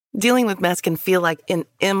Dealing with mess can feel like an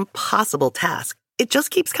impossible task. It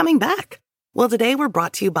just keeps coming back. Well, today we're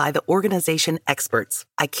brought to you by the organization experts,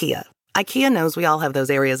 IKEA. IKEA knows we all have those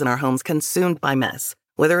areas in our homes consumed by mess,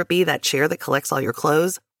 whether it be that chair that collects all your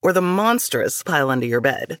clothes or the monstrous pile under your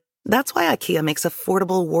bed. That's why IKEA makes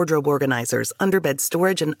affordable wardrobe organizers, underbed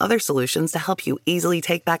storage, and other solutions to help you easily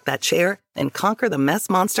take back that chair and conquer the mess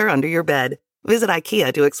monster under your bed. Visit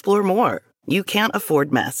IKEA to explore more. You can't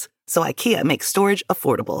afford mess, so IKEA makes storage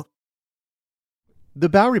affordable. The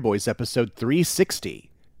Bowery Boys, episode 360,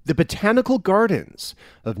 The Botanical Gardens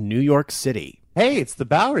of New York City. Hey, it's the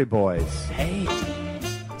Bowery Boys. Hey.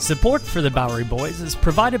 Support for the Bowery Boys is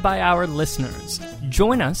provided by our listeners.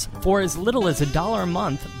 Join us for as little as $1 a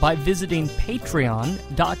month by visiting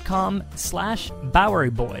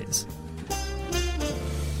patreon.com/BoweryBoys.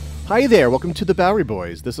 Hi there, welcome to the Bowery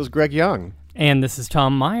Boys. This is Greg Young. And this is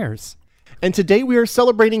Tom Myers. And today we are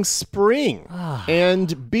celebrating spring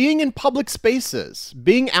and being in public spaces,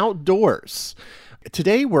 being outdoors.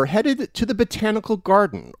 Today we're headed to the Botanical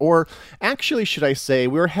Garden, or actually, should I say,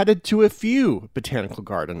 we're headed to a few botanical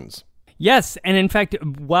gardens. Yes, and in fact,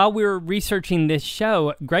 while we were researching this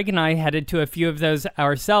show, Greg and I headed to a few of those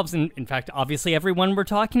ourselves, and in fact, obviously everyone we're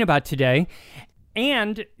talking about today.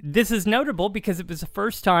 And this is notable because it was the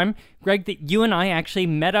first time, Greg, that you and I actually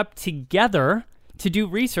met up together to do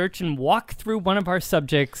research and walk through one of our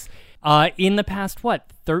subjects in the past,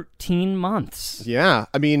 13 months? Yeah,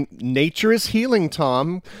 I mean, nature is healing,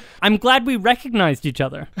 Tom. I'm glad we recognized each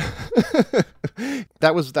other.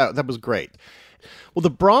 That was great. Well,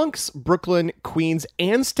 the Bronx, Brooklyn, Queens,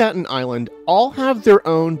 and Staten Island all have their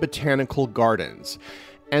own botanical gardens,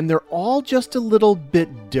 and they're all just a little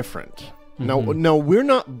bit different. No, we're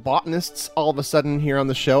not botanists all of a sudden here on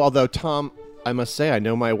the show, although, Tom, I must say, I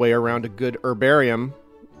know my way around a good herbarium.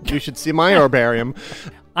 You should see my herbarium.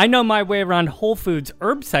 I know my way around Whole Foods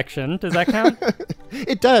herb section. Does that count?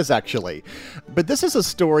 It does, actually. But this is a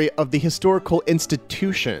story of the historical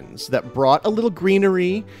institutions that brought a little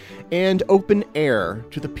greenery and open air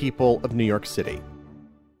to the people of New York City.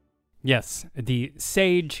 Yes, the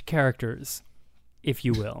sage characters, if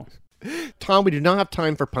you will. Tom, we do not have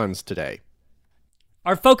time for puns today.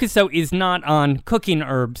 Our focus, though, is not on cooking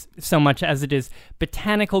herbs so much as it is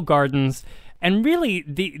botanical gardens, and really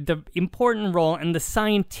the important role and the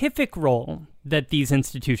scientific role that these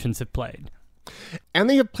institutions have played. And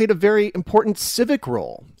they have played a very important civic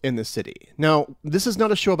role in the city. Now, this is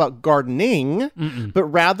not a show about gardening, but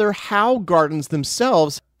rather how gardens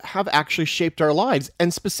themselves have actually shaped our lives,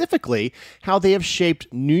 and specifically how they have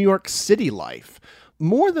shaped New York City life,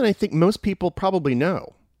 more than I think most people probably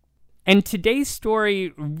know. And today's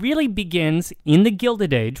story really begins in the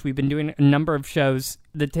Gilded Age. We've been doing a number of shows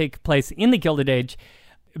that take place in the Gilded Age,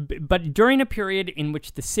 but during a period in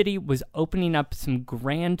which the city was opening up some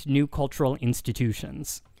grand new cultural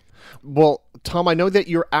institutions. Well, Tom, I know that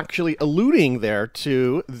you're actually alluding there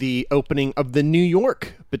to the opening of the New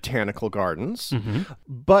York Botanical Gardens,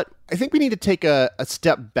 but I think we need to take a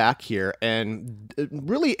step back here and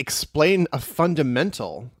really explain a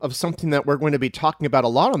fundamental of something that we're going to be talking about a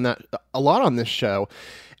lot on this show,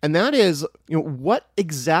 and that is, what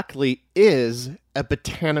exactly is a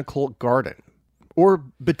botanical garden or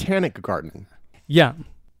botanic garden? Yeah.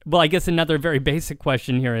 Well, I guess another very basic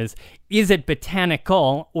question here is it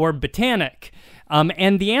botanical or botanic?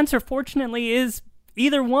 And the answer, fortunately, is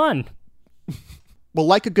either one. Well,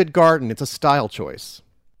 like a good garden, it's a style choice.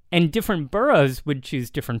 And different boroughs would choose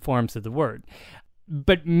different forms of the word.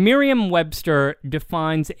 But Merriam-Webster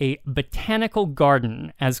defines a botanical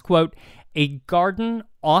garden as, quote, a garden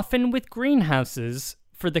often with greenhouses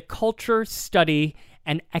for the culture, study,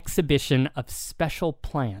 and exhibition of special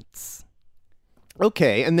plants.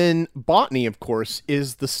 Okay, and then botany, of course,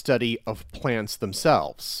 is the study of plants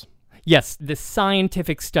themselves. Yes, the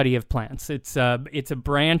scientific study of plants. It's a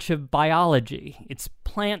branch of biology. It's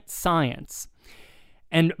plant science.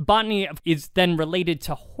 And botany is then related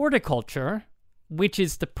to horticulture, which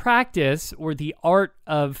is the practice or the art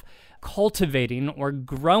of cultivating or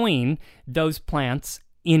growing those plants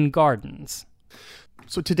in gardens.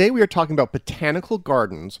 So today we are talking about botanical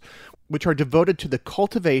gardens, which are devoted to the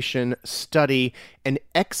cultivation, study, and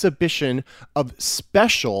exhibition of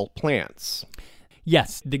special plants.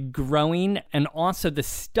 Yes, the growing and also the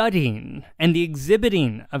studying and the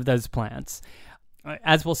exhibiting of those plants.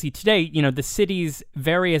 As we'll see today, the city's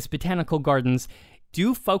various botanical gardens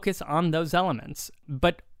do focus on those elements,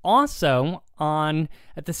 but also on,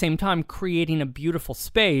 at the same time, creating a beautiful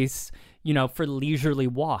space, for leisurely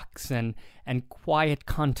walks and quiet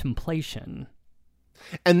contemplation.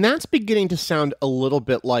 And that's beginning to sound a little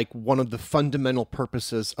bit like one of the fundamental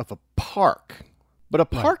purposes of a park, But a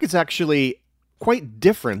park is actually quite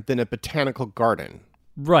different than a botanical garden.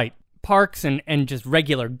 Right. Parks and just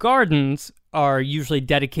regular gardens are usually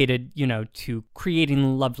dedicated, to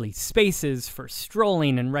creating lovely spaces for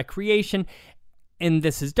strolling and recreation. And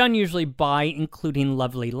this is done usually by including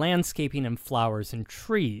lovely landscaping and flowers and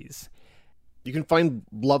trees. You can find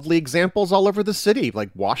lovely examples all over the city, like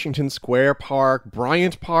Washington Square Park,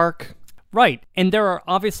 Bryant Park. Right. And there are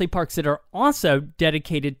obviously parks that are also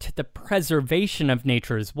dedicated to the preservation of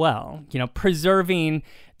nature as well. Preserving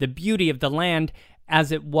the beauty of the land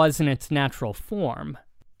as it was in its natural form.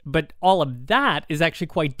 But all of that is actually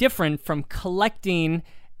quite different from collecting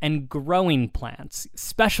and growing plants,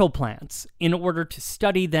 special plants, in order to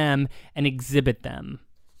study them and exhibit them.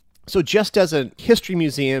 So just as a history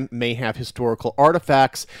museum may have historical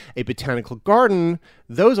artifacts, a botanical garden,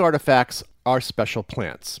 those artifacts are special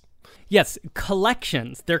plants. Yes,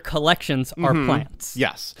 collections. Their collections are plants.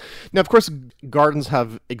 Yes. Now, of course, gardens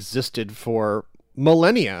have existed for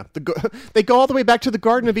millennia. They go all the way back to the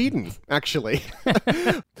Garden of Eden, actually.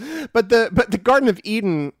 But the Garden of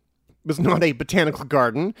Eden was not a botanical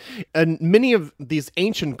garden, and many of these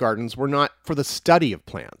ancient gardens were not for the study of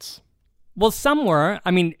plants. Well, some were.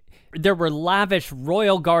 I mean, there were lavish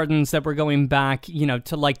royal gardens that were going back,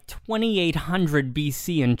 to like 2800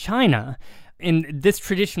 BC in China. And this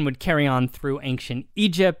tradition would carry on through ancient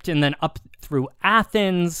Egypt and then up through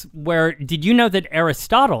Athens, where did you know that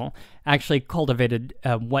Aristotle actually cultivated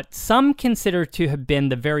what some consider to have been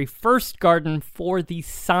the very first garden for the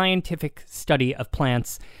scientific study of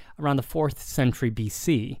plants around the 4th century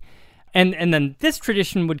BC. And then this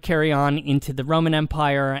tradition would carry on into the Roman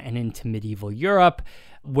Empire and into medieval Europe,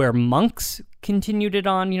 where monks continued it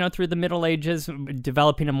on, through the Middle Ages,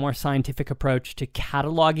 developing a more scientific approach to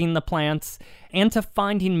cataloging the plants and to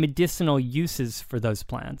finding medicinal uses for those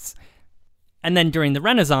plants. And then during the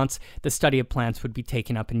Renaissance, the study of plants would be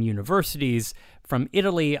taken up in universities from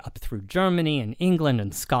Italy up through Germany and England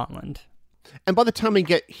and Scotland. And by the time we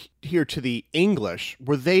get here to the English,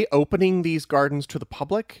 were they opening these gardens to the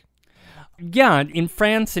public? Yeah, in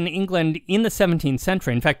France and England in the 17th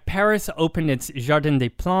century. In fact, Paris opened its Jardin des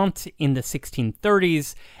Plantes in the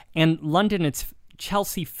 1630s, and London its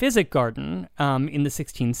Chelsea Physic Garden in the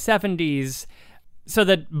 1670s, so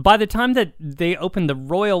that by the time that they opened the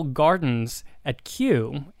Royal Gardens at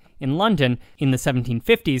Kew in London in the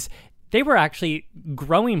 1750s, they were actually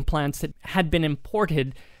growing plants that had been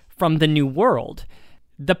imported from the New World.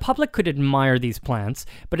 The public could admire these plants,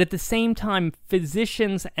 but at the same time,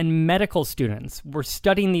 physicians and medical students were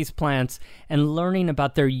studying these plants and learning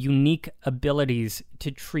about their unique abilities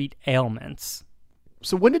to treat ailments.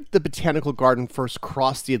 So when did the botanical garden first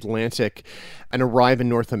cross the Atlantic and arrive in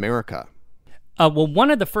North America? Well,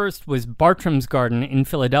 one of the first was Bartram's Garden in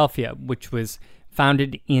Philadelphia, which was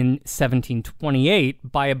founded in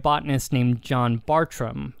 1728 by a botanist named John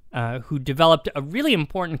Bartram, who developed a really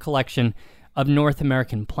important collection of North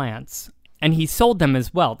American plants. And he sold them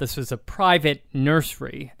as well. This was a private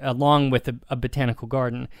nursery along with a botanical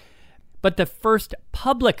garden. But the first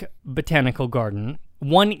public botanical garden,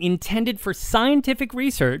 one intended for scientific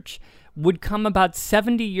research, would come about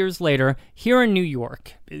 70 years later here in New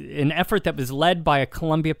York, an effort that was led by a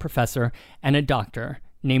Columbia professor and a doctor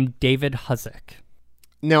named David Huzik.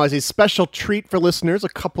 Now, as a special treat for listeners, a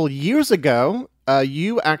couple years ago,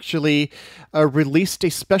 you actually released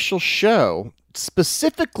a special show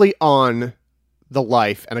specifically on the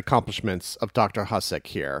life and accomplishments of Dr. Huzik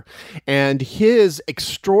here and his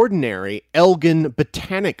extraordinary Elgin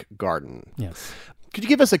Botanic Garden. Yes. Could you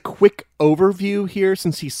give us a quick overview here,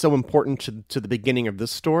 since he's so important to the beginning of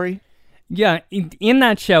this story? Yeah, in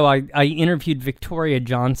that show, I interviewed Victoria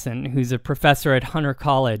Johnson, who's a professor at Hunter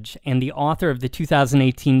College and the author of the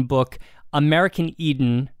 2018 book, American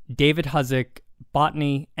Eden, David Huzik,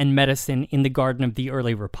 Botany and Medicine in the Garden of the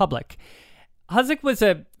Early Republic. Huzik was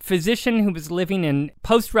a physician who was living in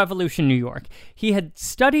post-revolution New York. He had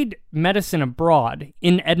studied medicine abroad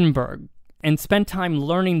in Edinburgh and spent time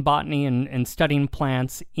learning botany and studying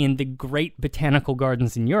plants in the great botanical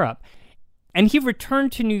gardens in Europe. And he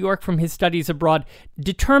returned to New York from his studies abroad,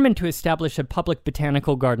 determined to establish a public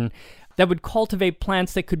botanical garden that would cultivate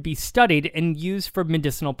plants that could be studied and used for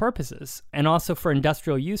medicinal purposes, and also for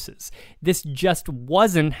industrial uses. This just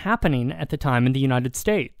wasn't happening at the time in the United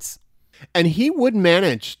States. And he would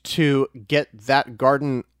manage to get that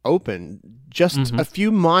garden open just a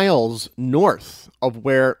few miles north of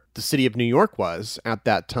where the city of New York was at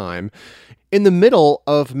that time, in the middle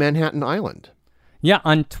of Manhattan Island. Yeah,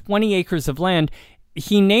 on 20 acres of land.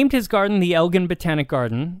 He named his garden the Elgin Botanic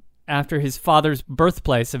Garden, after his father's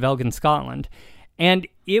birthplace of Elgin, Scotland, and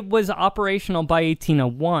it was operational by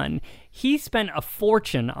 1801. He spent a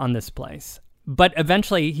fortune on this place, but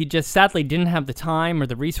eventually he just sadly didn't have the time or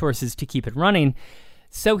the resources to keep it running.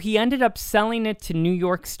 So he ended up selling it to New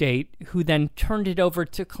York State, who then turned it over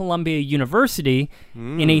to Columbia University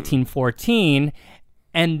in 1814.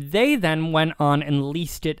 And they then went on and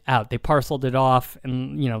leased it out. They parceled it off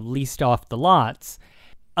and, leased off the lots.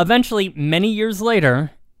 Eventually, many years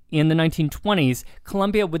later, in the 1920s,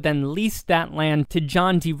 Columbia would then lease that land to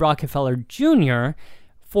John D. Rockefeller Jr.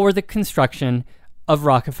 for the construction of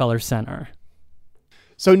Rockefeller Center.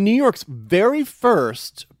 So New York's very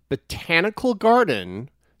first botanical garden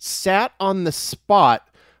sat on the spot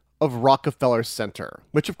of Rockefeller Center,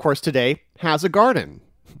 which, of course, today has a garden.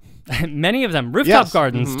 Many of them. Rooftop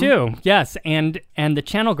gardens, too. Yes, and the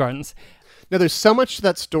channel gardens. Now, there's so much to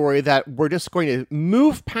that story that we're just going to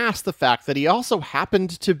move past the fact that he also happened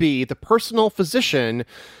to be the personal physician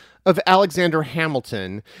of Alexander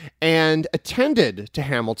Hamilton and attended to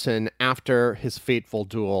Hamilton after his fateful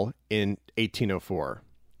duel in 1804.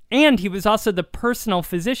 And he was also the personal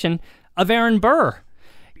physician of Aaron Burr.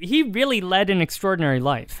 He really led an extraordinary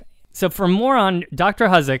life. So for more on Dr.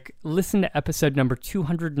 Hosack, listen to episode number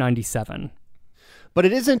 297. But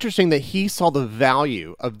it is interesting that he saw the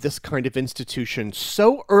value of this kind of institution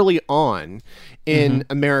so early on in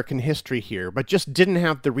American history here, but just didn't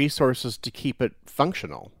have the resources to keep it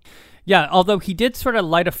functional. Yeah, although he did sort of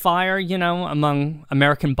light a fire, among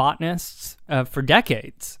American botanists for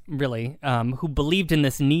decades, really, who believed in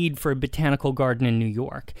this need for a botanical garden in New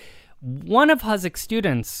York. One of Hosack's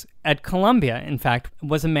students at Columbia, in fact,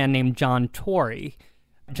 was a man named John Torrey.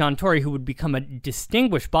 John Torrey, who would become a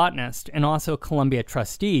distinguished botanist and also a Columbia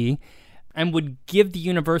trustee, and would give the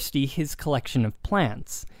university his collection of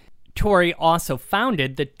plants. Torrey also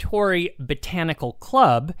founded the Torrey Botanical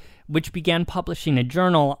Club, which began publishing a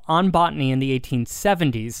journal on botany in the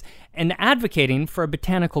 1870s and advocating for a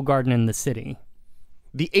botanical garden in the city.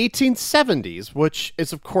 The 1870s, which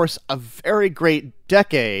is, of course, a very great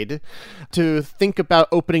decade to think about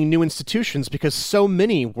opening new institutions because so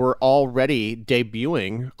many were already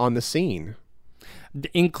debuting on the scene.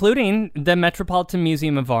 Including the Metropolitan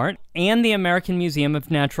Museum of Art and the American Museum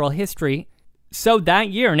of Natural History. So that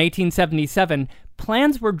year, in 1877,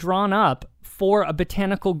 plans were drawn up for a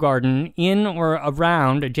botanical garden in or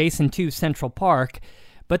around, adjacent to Central Park,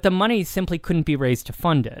 but the money simply couldn't be raised to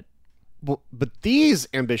fund it. Well, but these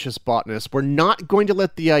ambitious botanists were not going to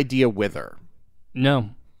let the idea wither.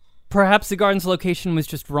 No. Perhaps the garden's location was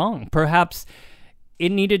just wrong. Perhaps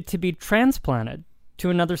it needed to be transplanted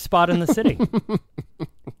to another spot in the city.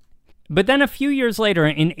 But then a few years later,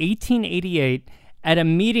 in 1888, at a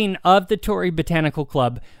meeting of the Torrey Botanical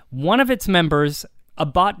Club, one of its members, a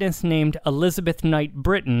botanist named Elizabeth Knight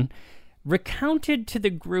Britton, recounted to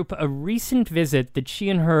the group a recent visit that she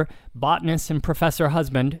and her botanist and professor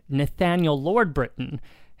husband, Nathaniel Lord Britton,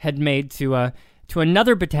 had made to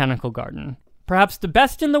another botanical garden, perhaps the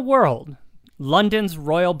best in the world, London's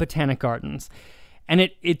Royal Botanic Gardens. And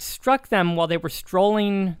it struck them while they were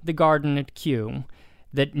strolling the garden at Kew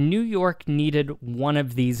that New York needed one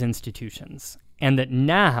of these institutions, and that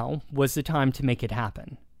now was the time to make it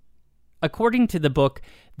happen. According to the book,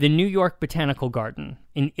 The New York Botanical Garden,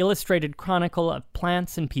 an illustrated chronicle of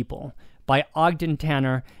plants and people by Ogden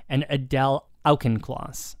Tanner and Adele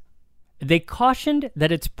Auchincloss, they cautioned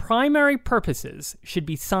that its primary purposes should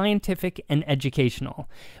be scientific and educational,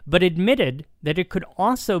 but admitted that it could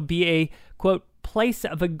also be a, quote, place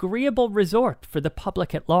of agreeable resort for the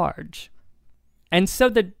public at large. And so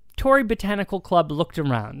the Torrey Botanical Club looked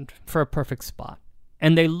around for a perfect spot,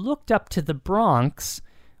 and they looked up to the Bronx,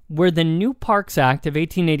 where the New Parks Act of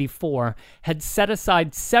 1884 had set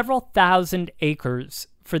aside several thousand acres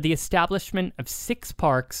for the establishment of 6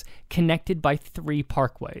 parks connected by 3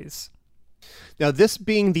 parkways. Now, this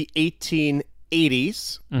being the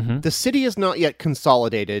 1880s, the city is not yet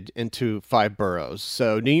consolidated into 5 boroughs,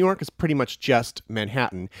 so New York is pretty much just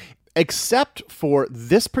Manhattan, except for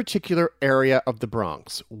this particular area of the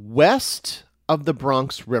Bronx, west of the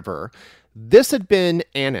Bronx River. This had been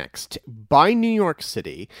annexed by New York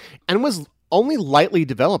City and was only lightly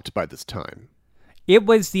developed by this time. It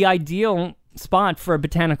was the ideal spot for a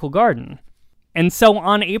botanical garden. And so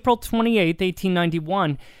on April 28,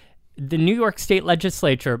 1891, the New York State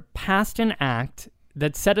Legislature passed an act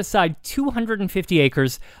that set aside 250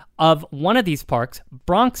 acres of one of these parks,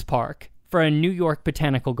 Bronx Park, for a New York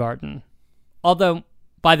botanical garden. Although,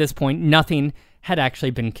 by this point, nothing had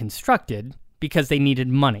actually been constructed, because they needed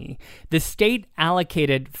money. The state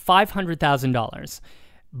allocated $500,000,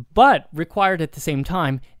 but required at the same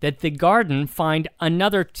time that the garden find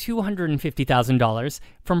another $250,000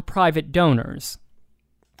 from private donors.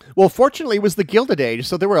 Well, fortunately, it was the Gilded Age,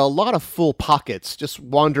 so there were a lot of full pockets just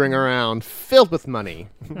wandering around, filled with money.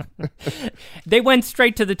 They went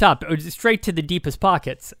straight to the top, or straight to the deepest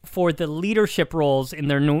pockets for the leadership roles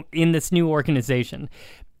in this new organization.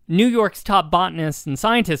 New York's top botanists and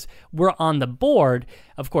scientists were on the board,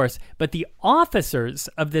 of course, but the officers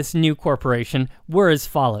of this new corporation were as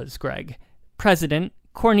follows, Greg. President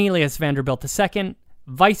Cornelius Vanderbilt II,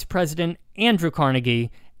 Vice President Andrew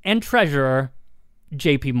Carnegie, and Treasurer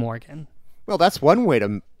J.P. Morgan. Well, that's one way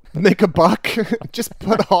to make a buck. Just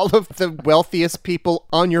put all of the wealthiest people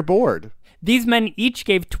on your board. These men each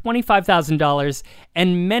gave $25,000,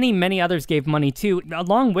 and many, many others gave money too,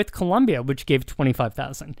 along with Columbia, which gave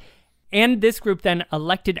 $25,000. And this group then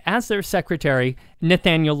elected as their secretary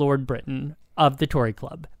Nathaniel Lord Britton of the Tory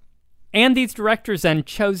Club. And these directors then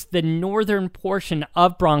chose the northern portion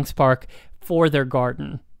of Bronx Park for their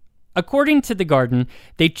garden. According to the garden,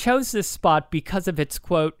 they chose this spot because of its,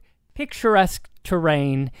 quote, picturesque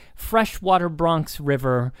terrain, freshwater Bronx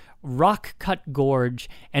River, rock-cut gorge,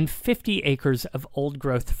 and 50 acres of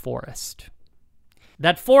old-growth forest.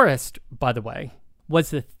 That forest, by the way, was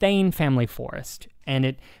the Thane family forest, and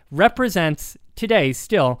it represents, today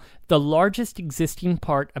still, the largest existing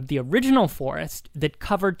part of the original forest that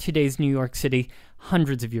covered today's New York City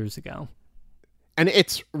hundreds of years ago. And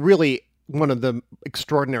it's really one of the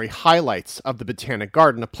extraordinary highlights of the Botanic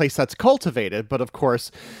Garden, a place that's cultivated, but of course,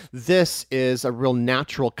 this is a real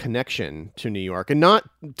natural connection to New York. And not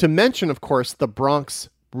to mention, of course, the Bronx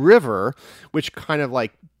River, which kind of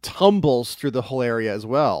like tumbles through the whole area as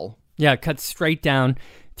well. Yeah, it cuts straight down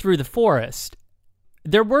through the forest.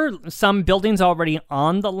 There were some buildings already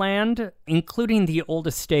on the land, including the old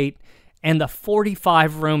estate and the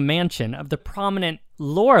 45-room mansion of the prominent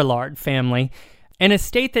Lorillard family, an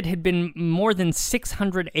estate that had been more than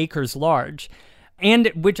 600 acres large,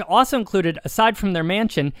 and which also included, aside from their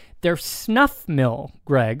mansion, their snuff mill,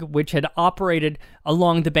 Greg, which had operated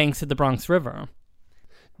along the banks of the Bronx River.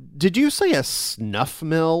 Did you say a snuff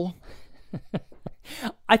mill?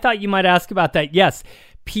 I thought you might ask about that. Yes,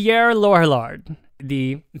 Pierre Lorillard,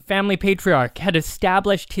 the family patriarch, had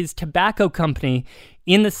established his tobacco company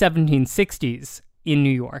in the 1760s in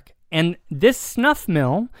New York. And this snuff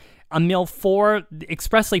mill, a mill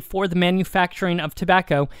expressly for the manufacturing of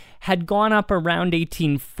tobacco, had gone up around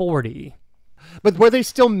 1840. But were they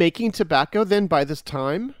still making tobacco then by this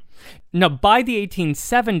time? No, by the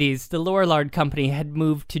 1870s, the Lorillard Company had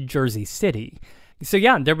moved to Jersey City. So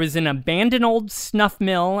yeah, there was an abandoned old snuff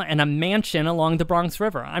mill and a mansion along the Bronx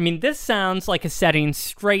River. I mean, this sounds like a setting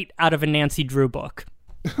straight out of a Nancy Drew book.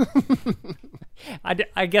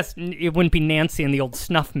 I guess it wouldn't be Nancy and the old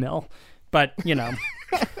snuff mill, but, you know.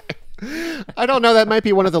 I don't know. That might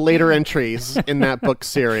be one of the later entries in that book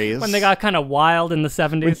series. When they got kind of wild in the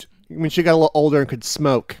 70s. When she got a little older and could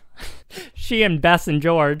smoke. She and Bess and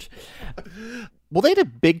George. Well, they had a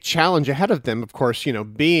big challenge ahead of them, of course, you know,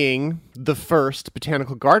 being the first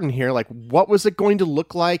botanical garden here. Like, what was it going to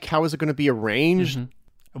look like? How was it going to be arranged?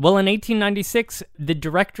 Mm-hmm. Well, in 1896, the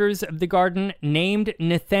directors of the garden named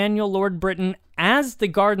Nathaniel Lord Britton as the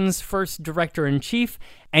garden's first director-in-chief,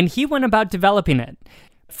 and he went about developing it.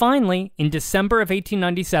 Finally, in December of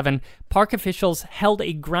 1897, park officials held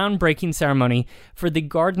a groundbreaking ceremony for the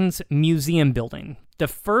garden's museum building, the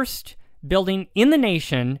first building in the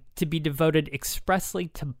nation to be devoted expressly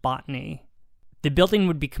to botany. The building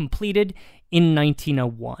would be completed in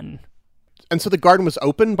 1901. And so the garden was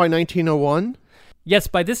open by 1901? Yes,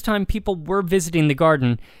 by this time, people were visiting the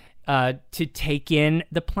garden to take in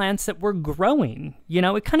the plants that were growing. You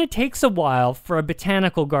know, it kind of takes a while for a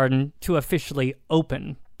botanical garden to officially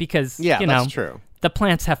open because, that's true. The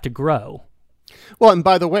plants have to grow. Well, and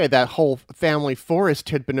by the way, that whole family forest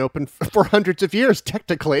had been open for hundreds of years,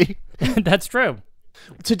 technically. That's true.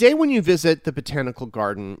 Today, when you visit the Botanical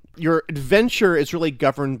Garden, your adventure is really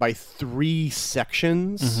governed by 3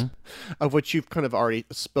 sections, of which you've kind of already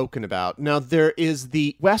spoken about. Now, there is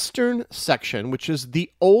the western section, which is the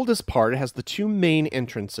oldest part. It has the 2 main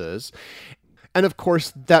entrances. And of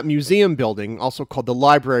course, that museum building, also called the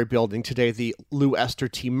library building, today the Lou Esther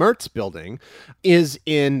T. Mertz building, is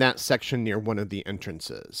in that section near one of the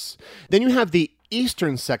entrances. Then you have the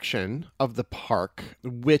eastern section of the park,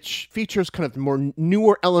 which features kind of more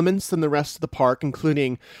newer elements than the rest of the park,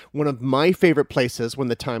 including one of my favorite places when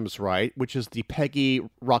the time is right, which is the Peggy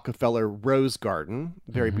Rockefeller Rose Garden.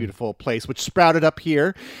 Very beautiful place, which sprouted up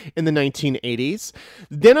here in the 1980s.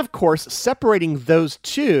 Then, of course, separating those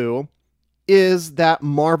two is that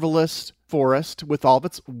marvelous forest with all of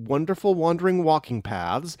its wonderful wandering walking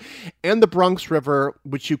paths and the Bronx River,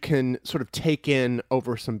 which you can sort of take in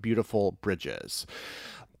over some beautiful bridges.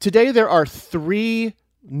 Today, there are 3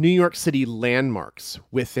 New York City landmarks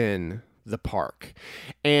within the park.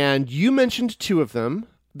 And you mentioned two of them,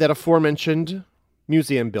 that aforementioned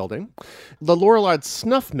museum building, the Lorillard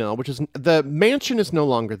Snuff Mill, which is the mansion is no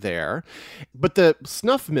longer there, but the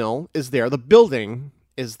snuff mill is there. The building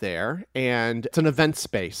is there, and it's an event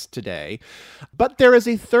space today. But there is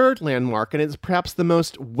a third landmark, and it's perhaps the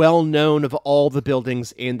most well-known of all the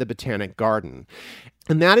buildings in the Botanic Garden.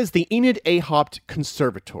 And that is the Enid A. Haupt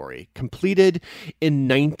Conservatory, completed in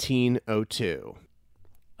 1902.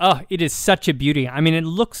 Oh, it is such a beauty. I mean,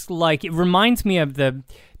 it reminds me of the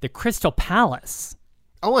Crystal Palace.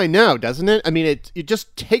 Oh, I know, doesn't it? I mean, it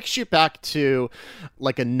just takes you back to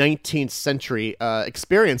like a 19th century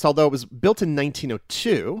experience, although it was built in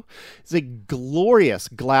 1902. It's a glorious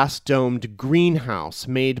glass-domed greenhouse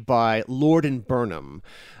made by Lord and Burnham,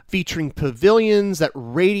 featuring pavilions that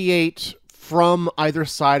radiate from either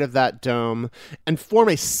side of that dome and form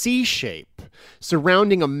a C shape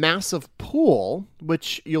surrounding a massive pool,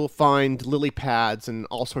 which you'll find lily pads and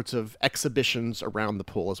all sorts of exhibitions around the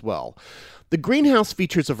pool as well. The greenhouse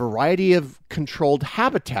features a variety of controlled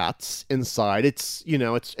habitats inside. It's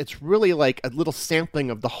really like a little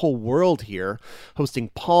sampling of the whole world here, hosting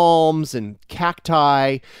palms and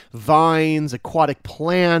cacti, vines, aquatic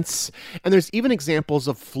plants, and there's even examples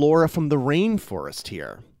of flora from the rainforest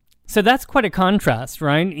here. So that's quite a contrast,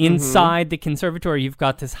 right? Inside the conservatory, you've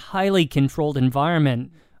got this highly controlled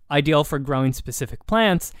environment, ideal for growing specific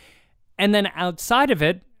plants. And then outside of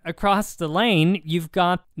it, across the lane, you've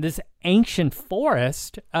got this ancient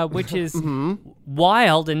forest, which is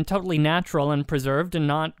wild and totally natural and preserved and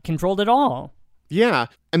not controlled at all. Yeah.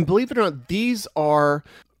 And believe it or not, these are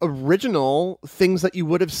original things that you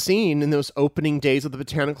would have seen in those opening days of the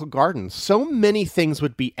Botanical Gardens. So many things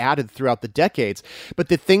would be added throughout the decades, but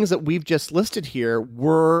the things that we've just listed here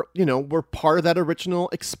were part of that original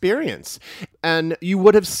experience. And you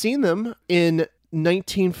would have seen them in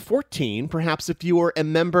 1914, perhaps if you were a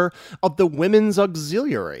member of the Women's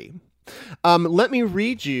Auxiliary. Let me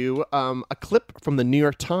read you a clip from the New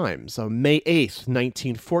York Times on May 8th,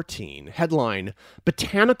 1914. Headline,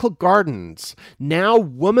 Botanical Gardens, now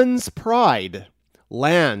woman's pride.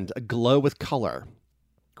 Land aglow with color.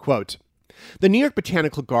 Quote, the New York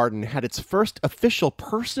Botanical Garden had its first official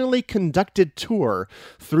personally conducted tour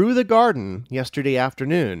through the garden yesterday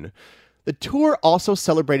afternoon. The tour also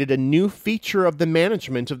celebrated a new feature of the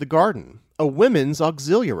management of the garden, a women's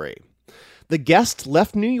auxiliary. The guests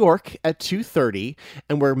left New York at 2:30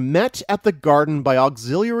 and were met at the garden by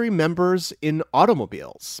auxiliary members in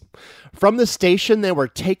automobiles. From the station, they were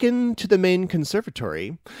taken to the main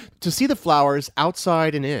conservatory to see the flowers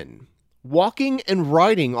outside and in. Walking and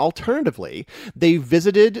riding alternatively, they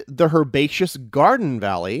visited the herbaceous Garden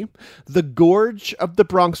Valley, the gorge of the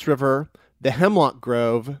Bronx River, the Hemlock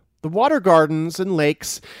Grove, the water gardens and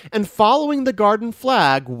lakes, and following the garden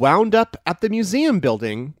flag, wound up at the museum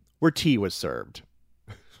building where tea was served.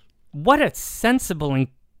 What a sensible and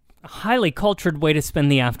highly cultured way to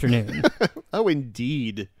spend the afternoon. Oh,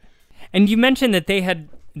 indeed. And you mentioned that they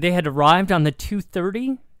had arrived on the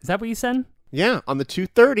 2:30? Is that what you said? Yeah, on the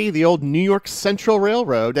 2:30, the old New York Central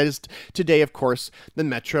Railroad, that is today, of course, the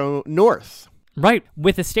Metro North. Right,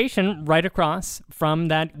 with a station right across from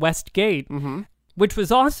that West Gate, which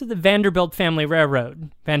was also the Vanderbilt Family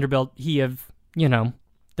Railroad. Vanderbilt, he of,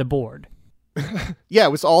 the board. Yeah,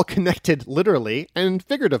 it was all connected literally and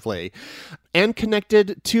figuratively, and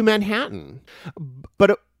connected to Manhattan.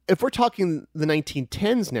 But if we're talking the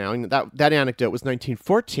 1910s now, and that anecdote was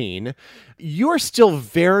 1914, you're still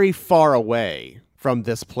very far away from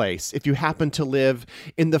this place if you happen to live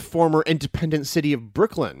in the former independent city of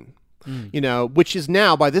Brooklyn, which is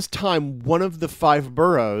now, by this time, one of the 5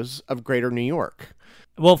 boroughs of Greater New York.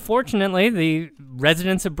 Well, fortunately, the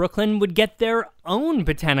residents of Brooklyn would get their own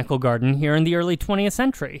botanical garden here in the early 20th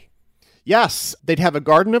century. Yes, they'd have a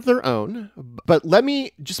garden of their own, but let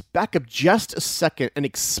me just back up just a second and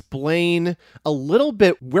explain a little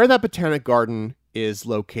bit where that botanic garden is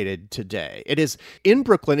located today. It is in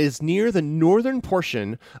Brooklyn. It is near the northern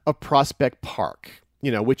portion of Prospect Park,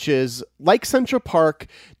 which is like Central Park,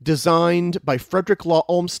 designed by Frederick Law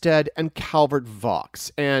Olmsted and Calvert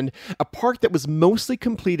Vaux, and a park that was mostly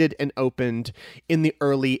completed and opened in the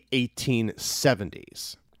early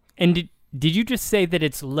 1870s. And did you just say that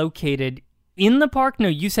it's located in the park? No,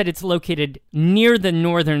 you said it's located near the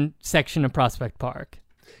northern section of Prospect Park.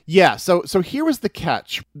 Yeah, so here was the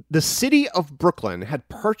catch. The city of Brooklyn had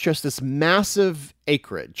purchased this massive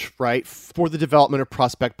acreage, right, for the development of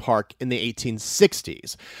Prospect Park in the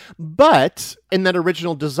 1860s. But in that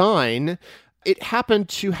original design, it happened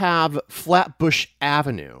to have Flatbush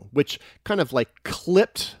Avenue, which kind of like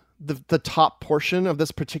clipped the top portion of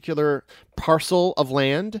this particular parcel of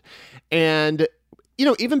land. And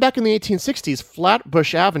even back in the 1860s,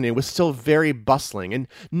 Flatbush Avenue was still very bustling and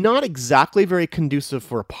not exactly very conducive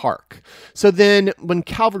for a park. So then when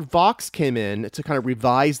Calvert Vaux came in to kind of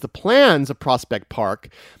revise the plans of Prospect Park,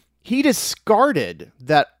 he discarded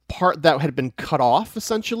that part that had been cut off,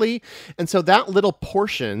 essentially. And so that little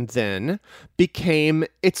portion then became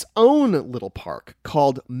its own little park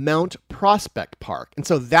called Mount Prospect Park. And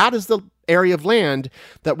so that is the area of land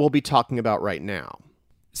that we'll be talking about right now.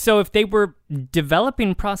 So if they were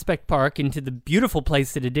developing Prospect Park into the beautiful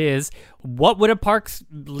place that it is, what would a park's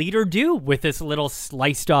leader do with this little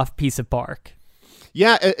sliced off piece of park?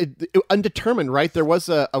 Yeah, undetermined, right? There was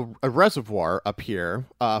a reservoir up here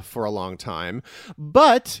for a long time.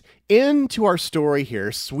 But into our story here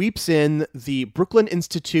sweeps in the Brooklyn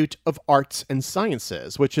Institute of Arts and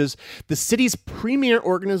Sciences, which is the city's premier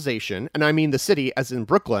organization, and I mean the city as in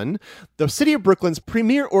Brooklyn, the city of Brooklyn's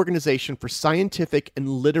premier organization for scientific and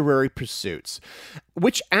literary pursuits,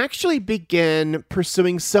 which actually began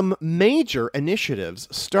pursuing some major initiatives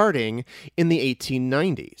starting in the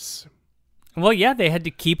 1890s. Well, yeah, they had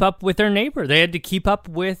to keep up with their neighbor. They had to keep up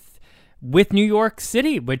with New York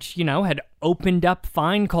City, which, had opened up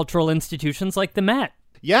fine cultural institutions like the Met.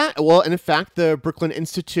 Yeah, well, and in fact, the Brooklyn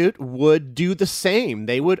Institute would do the same.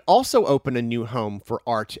 They would also open a new home for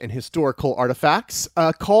art and historical artifacts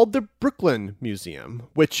called the Brooklyn Museum,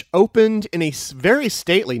 which opened in a very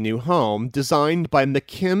stately new home designed by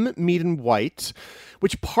McKim, Mead and White,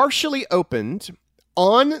 which partially opened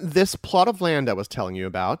on this plot of land I was telling you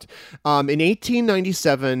about in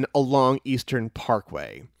 1897 along Eastern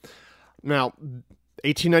Parkway. Now,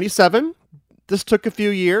 1897, this took a few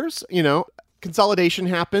years, consolidation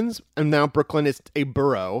happens, and now Brooklyn is a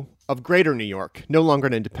borough of Greater New York, no longer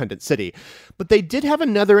an independent city. But they did have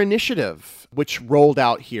another initiative which rolled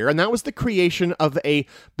out here, and that was the creation of a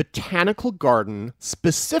botanical garden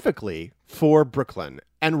specifically for Brooklyn,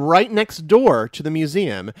 and right next door to the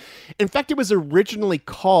museum. In fact, it was originally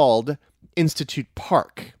called Institute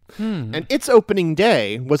Park, and its opening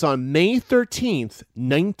day was on May 13th,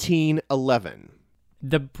 1911.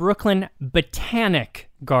 The Brooklyn Botanic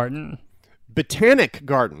Garden. Botanic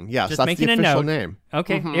Garden, yes, Just that's making the a official note. name.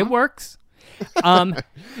 Okay, It works.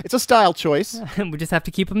 It's a style choice. We just have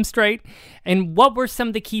to keep them straight. And what were some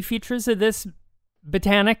of the key features of this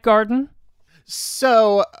Botanic Garden?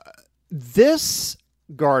 So this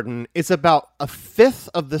garden is about a fifth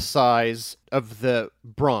of the size of the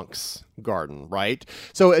Bronx garden, right?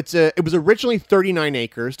 So it was originally 39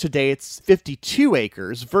 acres. Today it's 52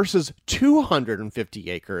 acres versus 250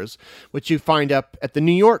 acres, which you find up at the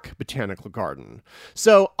New York Botanical Garden.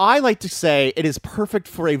 So I like to say it is perfect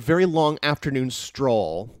for a very long afternoon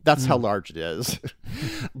stroll. That's how large it is.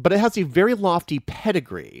 But it has a very lofty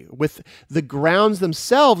pedigree, with the grounds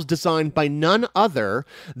themselves designed by none other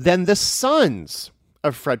than the sons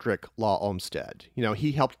of Frederick Law Olmsted.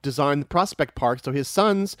 He helped design the Prospect Park, so his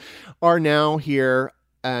sons are now here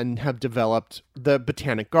and have developed the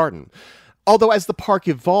Botanic Garden. Although as the park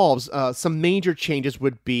evolves, some major changes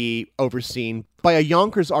would be overseen by a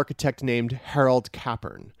Yonkers architect named Harold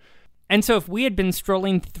Capern. And so if we had been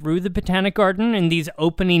strolling through the Botanic Garden in these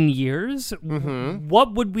opening years,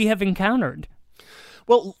 what would we have encountered?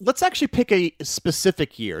 Well, let's actually pick a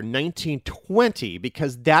specific year, 1920,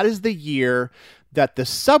 because that is the year that the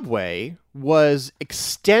subway was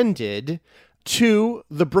extended to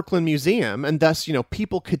the Brooklyn Museum, and thus,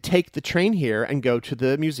 people could take the train here and go to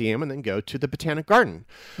the museum and then go to the Botanic Garden.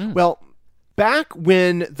 Well, back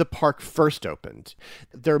when the park first opened,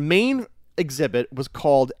 their main exhibit was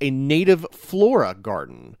called a native flora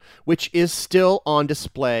garden, which is still on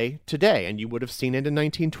display today, and you would have seen it in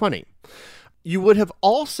 1920. You would have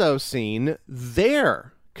also seen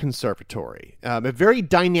their conservatory, a very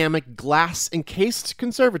dynamic glass-encased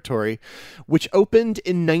conservatory, which opened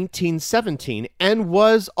in 1917 and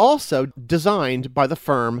was also designed by the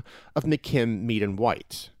firm of McKim, Mead and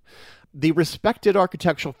White, the respected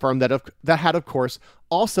architectural firm that had, of course,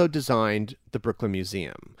 also designed the Brooklyn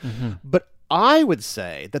Museum. But I would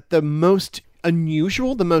say that the most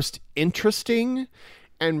unusual, the most interesting,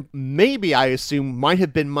 and maybe, I assume, might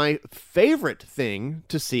have been my favorite thing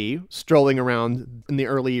to see strolling around in the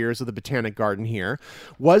early years of the Botanic Garden here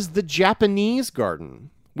was the Japanese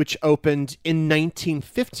garden, which opened in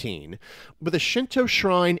 1915 with a Shinto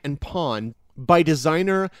shrine and pond by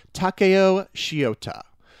designer Takeo Shiota.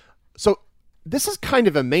 So this is kind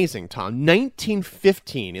of amazing, Tom.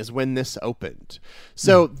 1915 is when this opened.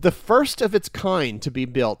 So the first of its kind to be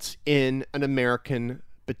built in an American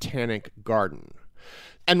botanic garden.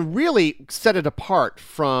 And really set it apart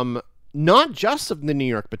from not just of the New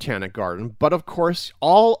York Botanic Garden, but of course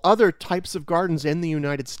all other types of gardens in the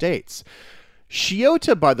United States.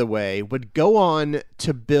 Shiota, by the way, would go on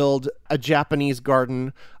to build a Japanese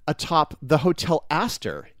garden atop the Hotel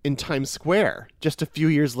Astor in Times Square just a few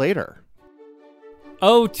years later.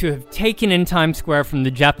 Oh, to have taken in Times Square from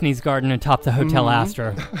the Japanese garden atop the Hotel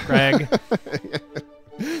Astor, Greg.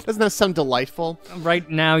 Doesn't that sound delightful? Right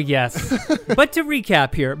now, yes. But to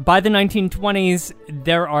recap here, by the 1920s,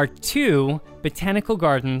 there are 2 botanical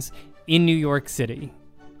gardens in New York City.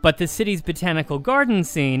 But the city's botanical garden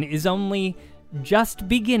scene is only just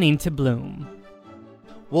beginning to bloom.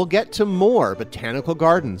 We'll get to more botanical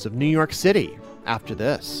gardens of New York City after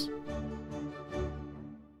this.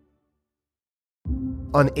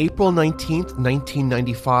 On April 19,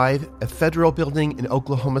 1995, a federal building in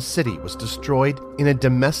Oklahoma City was destroyed in a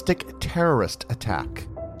domestic terrorist attack.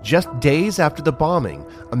 Just days after the bombing,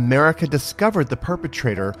 America discovered the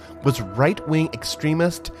perpetrator was right-wing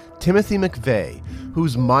extremist Timothy McVeigh,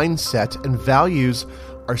 whose mindset and values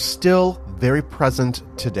are still very present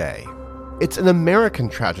today. It's an American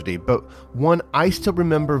tragedy, but one I still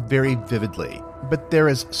remember very vividly. But there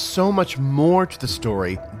is so much more to the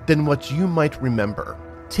story than what you might remember.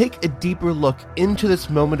 Take a deeper look into this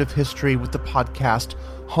moment of history with the podcast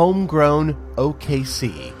Homegrown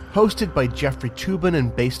OKC, hosted by Jeffrey Toobin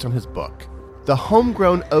and based on his book. The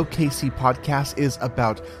Homegrown OKC podcast is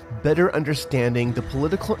about better understanding the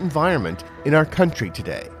political environment in our country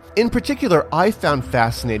today. In particular, I found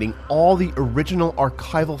fascinating all the original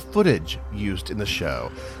archival footage used in the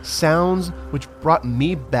show, sounds which brought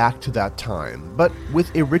me back to that time, but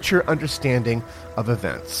with a richer understanding of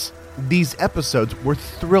events. These episodes were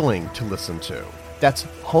thrilling to listen to. That's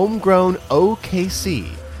Homegrown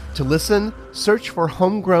OKC. To listen, search for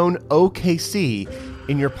Homegrown OKC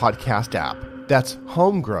in your podcast app. That's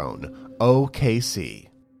Homegrown OKC.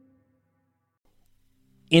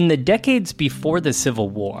 In the decades before the Civil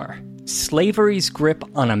War, slavery's grip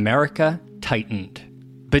on America tightened.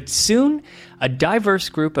 But soon, a diverse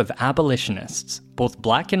group of abolitionists, both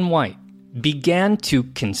black and white, began to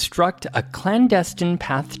construct a clandestine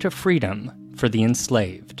path to freedom for the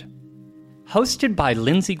enslaved. Hosted by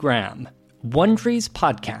Lindsey Graham, Wondery's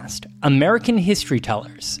podcast, American History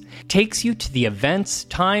Tellers, takes you to the events,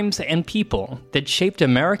 times, and people that shaped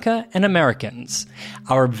America and Americans,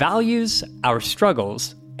 our values, our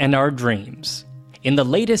struggles, and our dreams. In the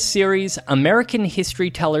latest series, American History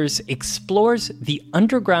Tellers explores the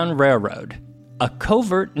Underground Railroad, a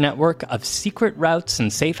covert network of secret routes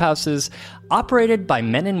and safe houses operated by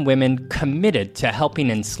men and women committed to helping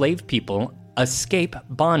enslaved people escape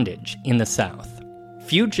bondage in the South.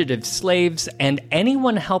 Fugitive slaves and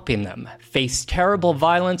anyone helping them face terrible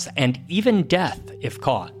violence and even death if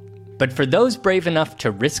caught. But for those brave enough to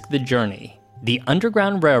risk the journey, the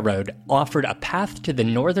Underground Railroad offered a path to the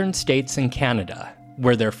northern states and Canada,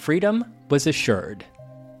 where their freedom was assured.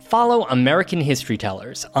 Follow American History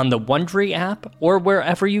Tellers on the Wondery app or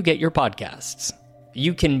wherever you get your podcasts.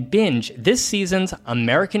 You can binge this season's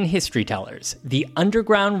American History Tellers, The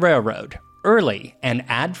Underground Railroad, early and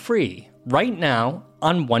ad-free right now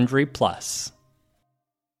on Wondery Plus.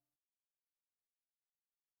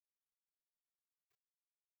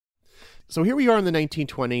 So here we are in the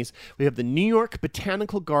 1920s. We have the New York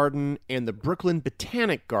Botanical Garden and the Brooklyn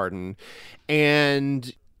Botanic Garden.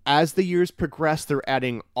 And as the years progress, they're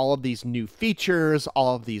adding all of these new features,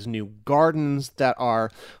 all of these new gardens that are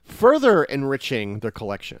further enriching their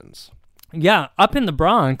collections. Yeah, up in the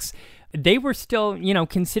Bronx, they were still,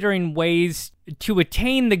 considering ways to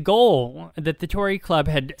attain the goal that the Tory Club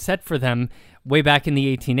had set for them way back in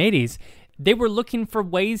the 1880s. They were looking for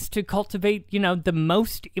ways to cultivate, the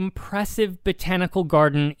most impressive botanical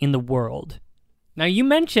garden in the world. Now, you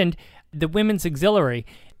mentioned the Women's Auxiliary.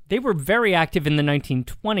 They were very active in the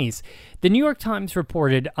 1920s. The New York Times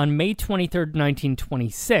reported on May 23,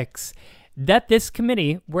 1926, that this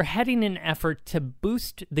committee were heading an effort to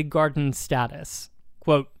boost the garden's status.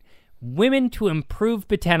 Quote, Women to Improve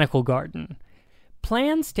Botanical Garden.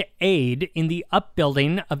 Plans to aid in the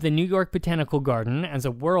upbuilding of the New York Botanical Garden as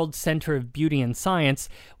a world center of beauty and science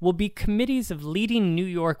will be committees of leading New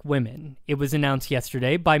York women. It was announced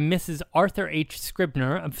yesterday by Mrs. Arthur H.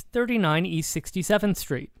 Scribner of 39 East 67th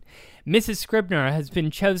Street. Mrs. Scribner has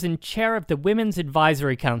been chosen chair of the Women's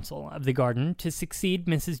Advisory Council of the garden to succeed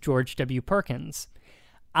Mrs. George W. Perkins.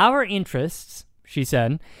 Our interests, she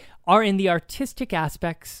said, are in the artistic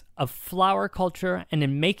aspects of flower culture and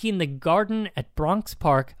in making the garden at Bronx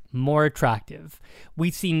Park more attractive.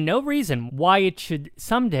 We see no reason why it should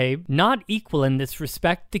someday not equal in this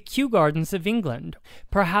respect the Kew Gardens of England,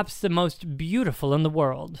 perhaps the most beautiful in the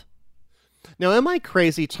world. Now, am I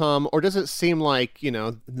crazy, Tom, or does it seem like,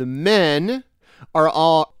 the men are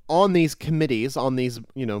all on these committees, on these,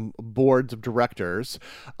 boards of directors,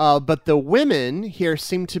 but the women here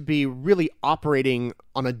seem to be really operating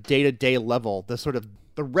on a day-to-day level,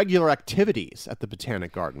 the regular activities at the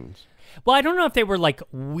Botanic Gardens? Well, I don't know if they were like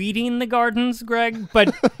weeding the gardens, Greg,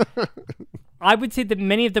 but I would say that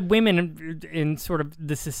many of the women in sort of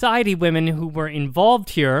the society women who were involved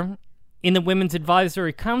here in the Women's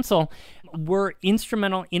Advisory Council were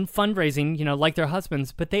instrumental in fundraising, like their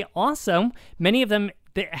husbands, but they also, many of them,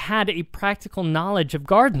 they had a practical knowledge of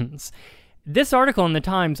gardens. This article in the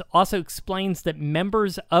Times also explains that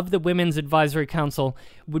members of the Women's Advisory Council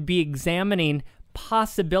would be examining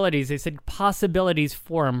possibilities. They said possibilities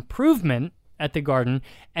for improvement at the garden,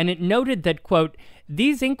 and it noted that, quote,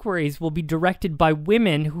 these inquiries will be directed by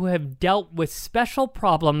women who have dealt with special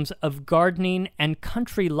problems of gardening and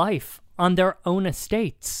country life on their own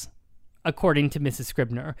estates, according to Mrs.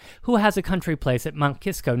 Scribner, who has a country place at Mount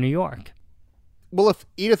Kisco, New York. Well, if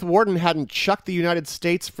Edith Wharton hadn't chucked the United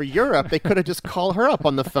States for Europe, they could have just called her up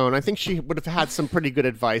on the phone. I think she would have had some pretty good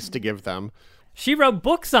advice to give them. She wrote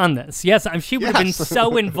books on this. Yes, she would have been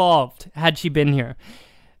so involved had she been here.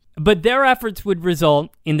 But their efforts would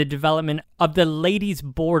result in the development of the Ladies'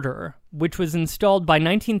 Border, which was installed by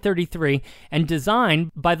 1933 and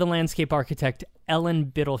designed by the landscape architect Ellen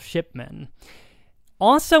Biddle Shipman.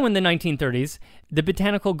 Also in the 1930s, the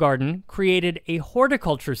Botanical Garden created a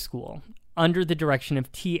horticulture school under the direction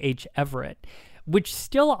of T.H. Everett, which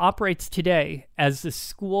still operates today as the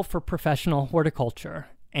School for Professional Horticulture,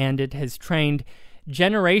 and it has trained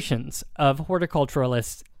generations of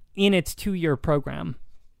horticulturalists in its 2-year program.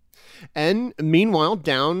 And meanwhile,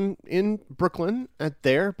 down in Brooklyn at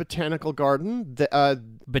their Botanical Garden,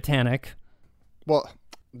 Botanic. Well,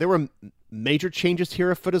 there were major changes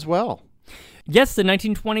here afoot as well. Yes, the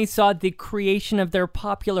 1920s saw the creation of their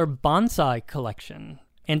popular bonsai collection.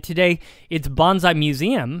 And today, its bonsai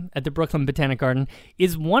museum at the Brooklyn Botanic Garden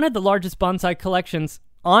is one of the largest bonsai collections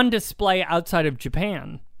on display outside of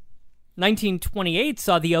Japan. 1928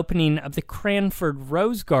 saw the opening of the Cranford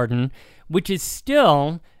Rose Garden, which is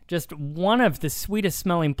still just one of the sweetest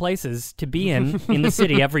smelling places to be in the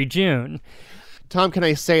city every June. Tom, can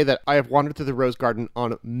I say that I have wandered through the Rose Garden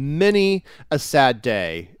on many a sad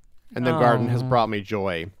day, and the garden has brought me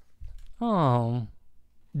joy. Oh,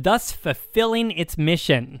 thus fulfilling its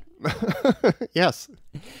mission. Yes.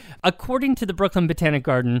 According to the Brooklyn Botanic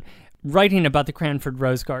Garden, writing about the Cranford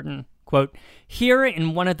Rose Garden, quote, here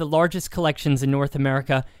in one of the largest collections in North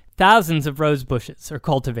America, thousands of rose bushes are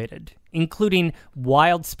cultivated, including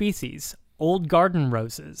wild species, old garden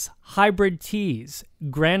roses, hybrid teas,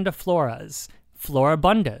 grandifloras,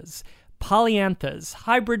 floribundas, polyanthas,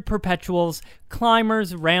 hybrid perpetuals,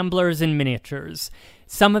 climbers, ramblers, and miniatures.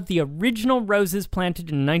 Some of the original roses planted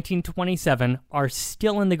in 1927 are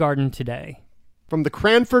still in the garden today. From the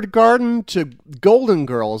Cranford Garden to Golden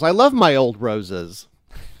Girls, I love my old roses.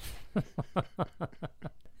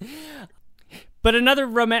 But another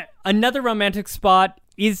romantic spot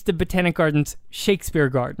is the Botanic Garden's Shakespeare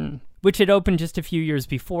Garden, which had opened just a few years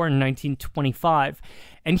before in 1925.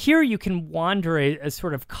 And here you can wander a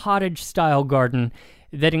sort of cottage-style garden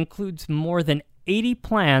that includes more than 80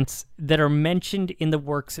 plants that are mentioned in the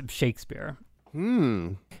works of Shakespeare.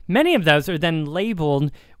 Many of those are then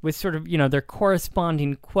labeled with sort of, their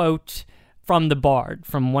corresponding quote from the bard,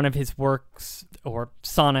 from one of his works or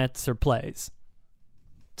sonnets or plays.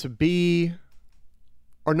 To be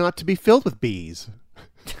or not to be filled with bees.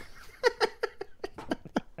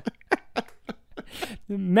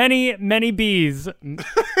 Many, many bees.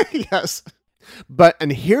 Yes.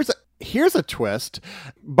 And here's a twist.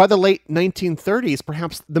 By the late 1930s,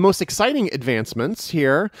 perhaps the most exciting advancements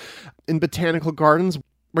here in botanical gardens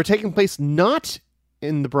were taking place not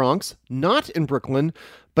in the Bronx, not in Brooklyn,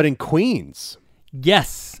 but in Queens.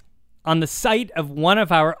 Yes. On the site of one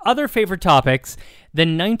of our other favorite topics, the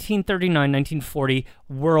 1939-1940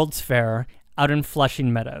 World's Fair out in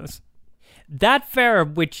Flushing Meadows. That fair,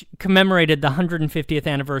 which commemorated the 150th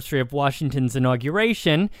anniversary of Washington's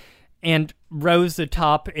inauguration and rose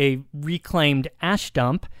atop a reclaimed ash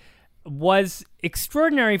dump, was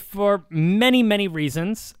extraordinary for many, many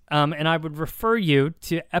reasons, and I would refer you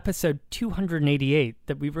to episode 288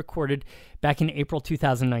 that we recorded back in April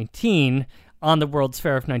 2019 on the World's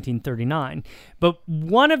Fair of 1939. But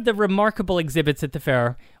one of the remarkable exhibits at the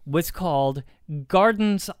fair was called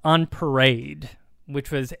Gardens on Parade,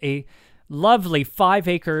 which was a lovely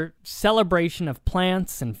 5-acre celebration of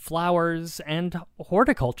plants and flowers and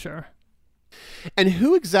horticulture. And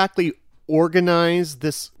who exactly organized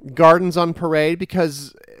this Gardens on Parade?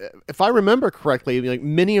 Because if I remember correctly, like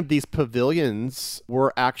many of these pavilions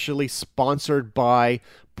were actually sponsored by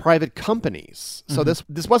private companies. So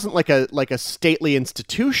this wasn't like a stately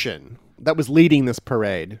institution that was leading this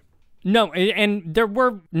parade. No, and there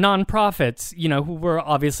were nonprofits, who were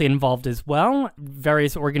obviously involved as well,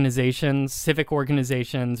 various organizations, civic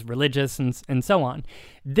organizations, religious, and so on.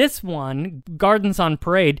 This one, Gardens on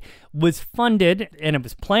Parade, was funded and it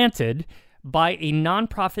was planted by a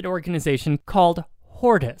nonprofit organization called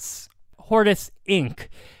Hortus Inc.,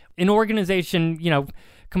 an organization,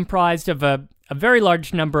 comprised of a very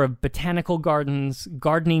large number of botanical gardens,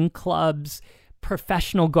 gardening clubs,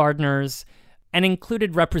 professional gardeners, and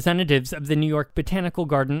included representatives of the New York Botanical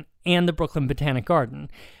Garden and the Brooklyn Botanic Garden.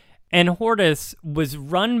 And Hortus was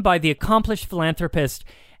run by the accomplished philanthropist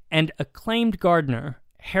and acclaimed gardener,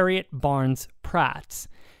 Harriet Barnes Pratt.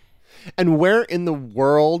 And where in the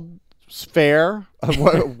World's Fair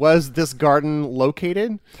was this garden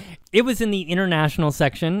located? It was in the international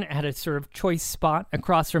section, had a sort of choice spot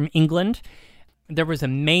across from England. There was a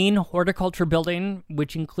main horticulture building,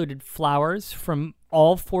 which included flowers from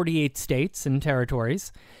all 48 states and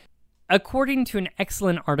territories. According to an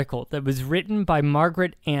excellent article that was written by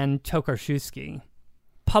Margaret Ann Tokarczewski,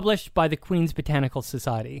 published by the Queen's Botanical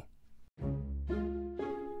Society.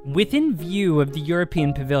 Within view of the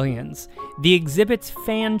European pavilions, the exhibit's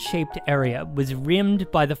fan-shaped area was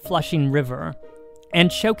rimmed by the Flushing River and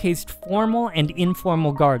showcased formal and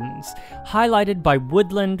informal gardens, highlighted by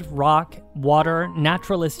woodland, rock, water,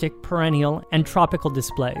 naturalistic, perennial, and tropical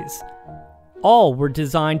displays. All were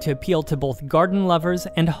designed to appeal to both garden lovers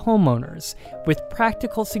and homeowners, with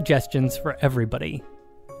practical suggestions for everybody.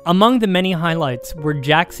 Among the many highlights were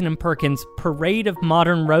Jackson & Perkins' Parade of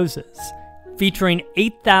Modern Roses, featuring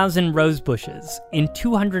 8,000 rose bushes in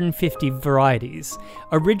 250 varieties,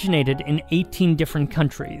 originated in 18 different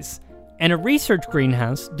countries, and a research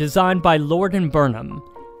greenhouse designed by Lord & Burnham,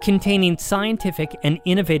 containing scientific and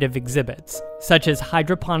innovative exhibits, such as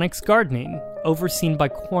hydroponics gardening, overseen by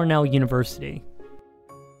Cornell University.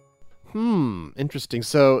 Interesting.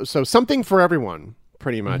 So something for everyone,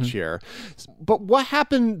 pretty much here. But what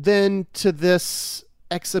happened then to this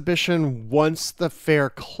exhibition once the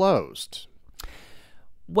fair closed?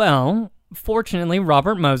 Well, fortunately,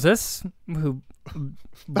 Robert Moses, who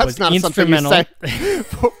That's was not instrumental, something you say.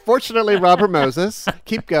 Fortunately, Robert Moses,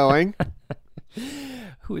 keep going.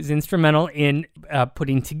 who was instrumental in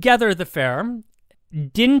putting together the fair,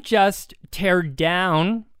 didn't just tear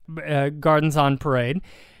down Gardens on Parade.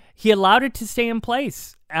 He allowed it to stay in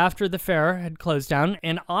place after the fair had closed down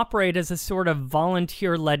and operate as a sort of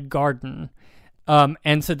volunteer-led garden.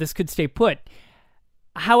 And so this could stay put.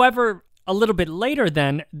 However, a little bit later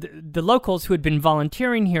then, the locals who had been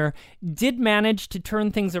volunteering here did manage to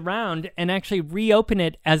turn things around and actually reopen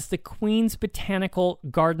it as the Queen's Botanical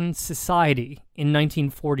Garden Society in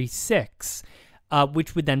 1946,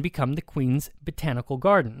 which would then become the Queen's Botanical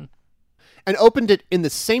Garden. And opened it in the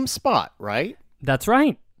same spot, right? That's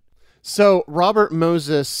right. So Robert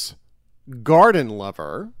Moses, garden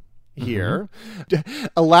lover here,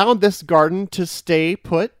 allowed this garden to stay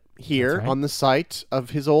put here on the site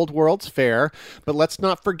of his old World's Fair. But let's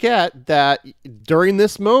not forget that during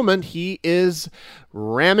this moment, he is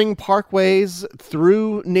ramming parkways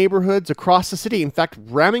through neighborhoods across the city. In fact,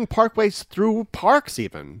 ramming parkways through parks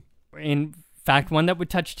even. In fact, one that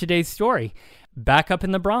would touch today's story, back up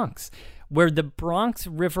in the Bronx, where the Bronx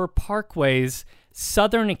River Parkway's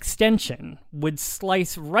southern extension would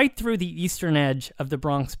slice right through the eastern edge of the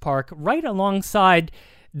Bronx Park, right alongside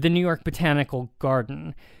the New York Botanical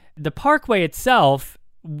Garden. The parkway itself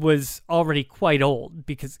was already quite old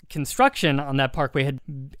because construction on that parkway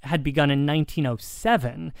had begun in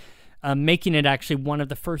 1907, making it actually one of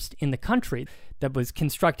the first in the country that was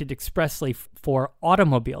constructed expressly for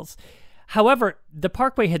automobiles. However, the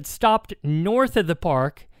parkway had stopped north of the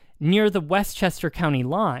park near the Westchester County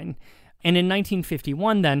line, and in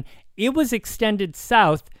 1951 then, it was extended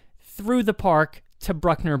south through the park to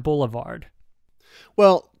Bruckner Boulevard.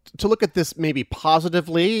 Well, to look at this maybe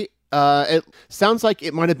positively, it sounds like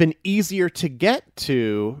it might have been easier to get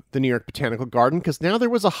to the New York Botanical Garden because now there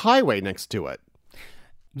was a highway next to it.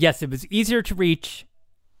 Yes, it was easier to reach,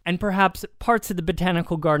 and perhaps parts of the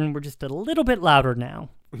Botanical Garden were just a little bit louder now,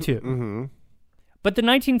 too. But the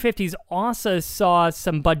 1950s also saw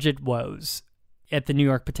some budget woes at the New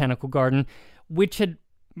York Botanical Garden, which had,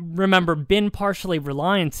 remember, been partially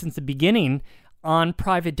reliant since the beginning on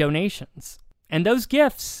private donations. And those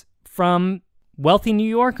gifts from wealthy New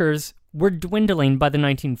Yorkers were dwindling by the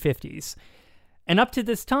 1950s. And up to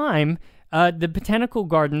this time, the Botanical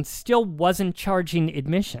Garden still wasn't charging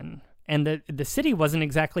admission, and the city wasn't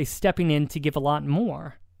exactly stepping in to give a lot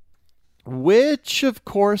more. Which, of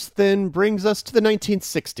course, then brings us to the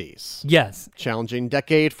 1960s. Yes. Challenging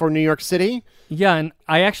decade for New York City. Yeah, and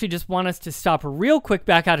I actually just want us to stop real quick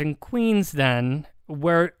back out in Queens then,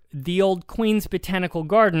 where the old Queens Botanical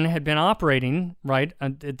Garden had been operating, right,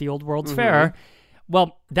 at the old World's Fair.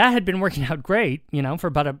 Well, that had been working out great, for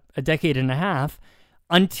about a decade and a half,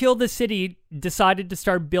 until the city decided to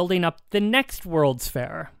start building up the next World's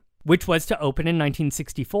Fair, which was to open in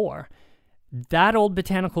 1964. That old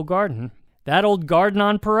botanical garden, that old garden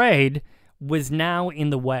on Parade, was now in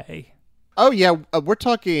the way. Oh, yeah. We're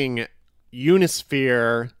talking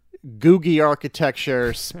Unisphere, Googie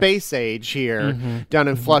architecture, space age here down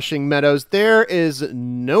in Flushing Meadows. There is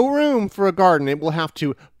no room for a garden. It will have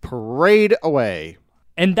to parade away.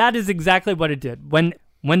 And that is exactly what it did. When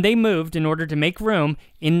they moved in order to make room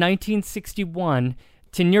in 1961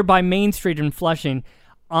 to nearby Main Street in Flushing,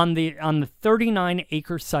 on the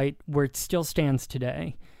 39-acre site where it still stands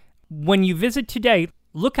today. When you visit today,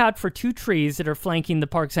 look out for two trees that are flanking the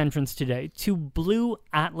park's entrance today, two blue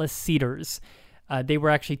Atlas cedars. They were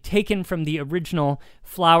actually taken from the original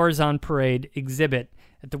Flowers on Parade exhibit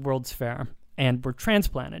at the World's Fair and were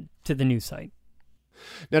transplanted to the new site.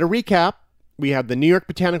 Now, to recap, we have the New York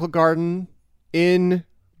Botanical Garden in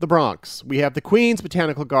the Bronx. We have the Queens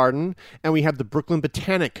Botanical Garden, and we have the Brooklyn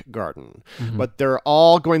Botanic Garden. But they're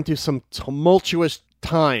all going through some tumultuous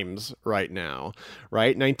times right now,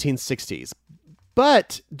 right? 1960s.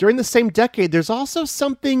 But during the same decade, there's also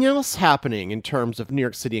something else happening in terms of New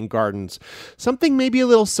York City and gardens. Something maybe a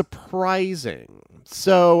little surprising.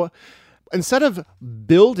 So instead of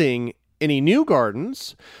building any new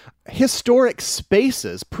gardens, historic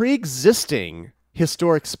spaces, pre-existing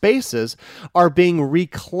historic spaces, are being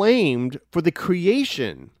reclaimed for the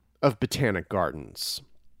creation of botanic gardens.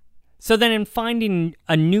 So then in finding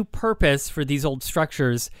a new purpose for these old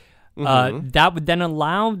structures, that would then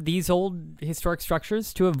allow these old historic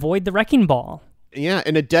structures to avoid the wrecking ball. Yeah,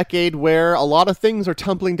 in a decade where a lot of things are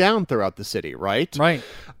tumbling down throughout the city, right? Right.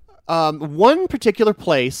 One particular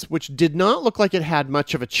place, which did not look like it had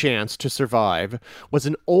much of a chance to survive, was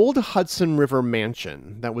an old Hudson River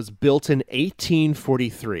mansion that was built in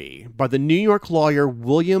 1843 by the New York lawyer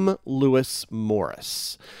William Lewis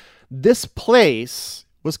Morris. This place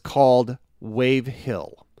was called Wave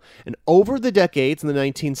Hill. And over the decades in the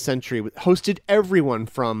 19th century, it hosted everyone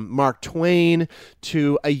from Mark Twain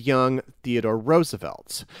to a young Theodore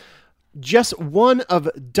Roosevelt. Just one of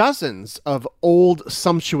dozens of old,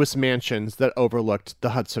 sumptuous mansions that overlooked the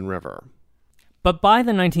Hudson River. But by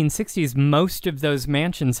the 1960s, most of those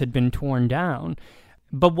mansions had been torn down.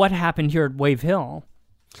 But what happened here at Wave Hill?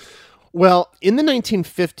 Well, in the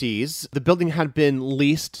 1950s, the building had been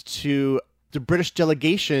leased to the British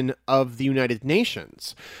delegation of the United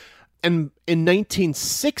Nations. And in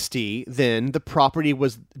 1960, then, the property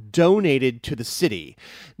was donated to the city.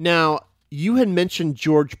 Now, you had mentioned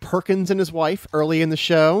George Perkins and his wife early in the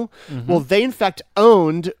show. Well, they in fact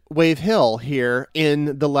owned Wave Hill here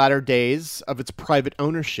in the latter days of its private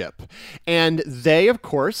ownership. And they, of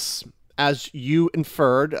course, as you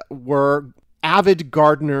inferred, were avid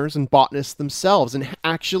gardeners and botanists themselves and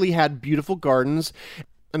actually had beautiful gardens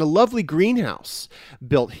and a lovely greenhouse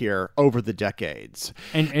built here over the decades.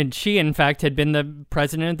 And she, in fact, had been the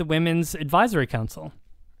president of the Women's Advisory Council.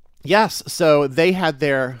 Yes, so they had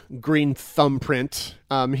their green thumbprint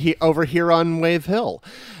over here on Wave Hill.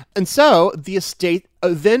 And so the estate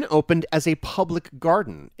then opened as a public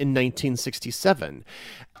garden in 1967.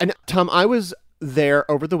 And Tom, I was there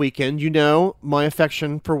over the weekend. You know my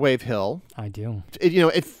affection for Wave Hill. I do.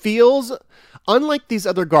 It feels unlike these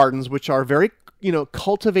other gardens, which are very,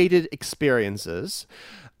 cultivated experiences.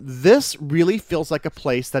 This really feels like a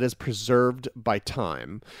place that is preserved by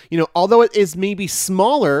time. Although it is maybe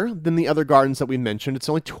smaller than the other gardens that we mentioned, it's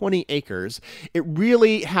only 20 acres, it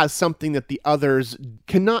really has something that the others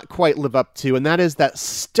cannot quite live up to, and that is that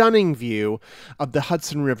stunning view of the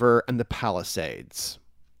Hudson River and the Palisades.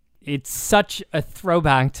 It's such a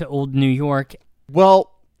throwback to old New York. Well,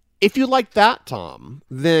 if you like that, Tom,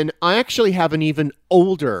 then I actually have an even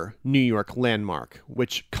older New York landmark,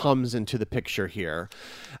 which comes into the picture here.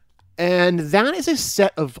 And that is a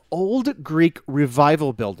set of old Greek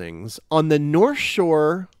revival buildings on the North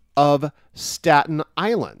Shore of Staten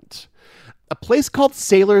Island. A place called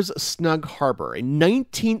Sailor's Snug Harbor, a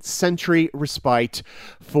 19th century respite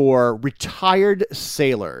for retired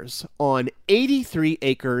sailors on 83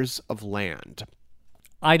 acres of land.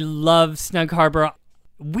 I love Snug Harbor.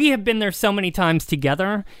 We have been there so many times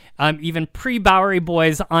together, even pre-Bowery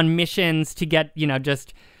Boys on missions to get,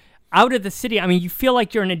 just out of the city. I mean, you feel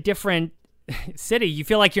like you're in a different city, you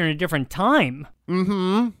feel like you're in a different time.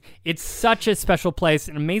 Mm-hmm. It's such a special place,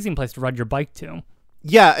 an amazing place to ride your bike to.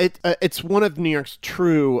 Yeah, it's one of New York's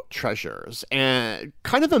true treasures, and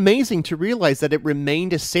kind of amazing to realize that it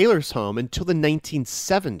remained a sailor's home until the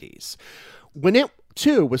 1970s, when it,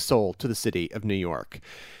 too, was sold to the city of New York.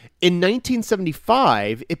 In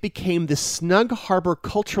 1975, it became the Snug Harbor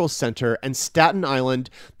Cultural Center and Staten Island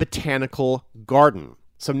Botanical Garden.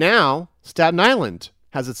 So now, Staten Island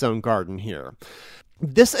has its own garden here.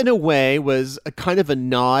 This, in a way, was a kind of a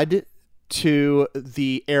nod to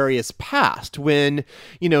the area's past when,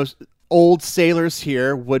 old sailors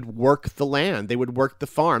here would work the land. They would work the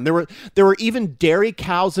farm. There were even dairy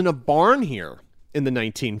cows in a barn here in the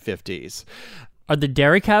 1950s. Are the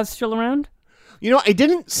dairy cows still around? I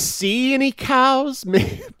didn't see any cows.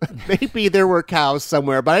 Maybe there were cows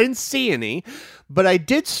somewhere, but I didn't see any. But I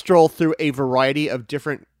did stroll through a variety of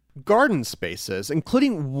different garden spaces,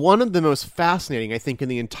 including one of the most fascinating, I think, in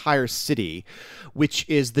the entire city, which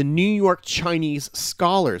is the New York Chinese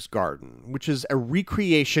Scholars Garden, which is a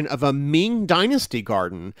recreation of a Ming Dynasty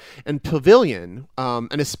garden and pavilion,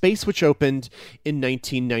 and a space which opened in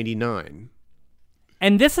 1999.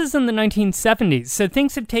 And this is in the 1970s, so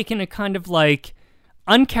things have taken a kind of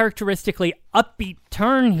uncharacteristically upbeat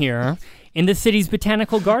turn here in the city's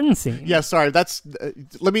botanical garden scene. Yeah, sorry. That's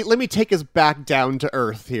let me take us back down to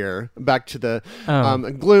earth here, back to the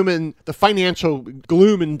the financial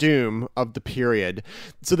gloom and doom of the period.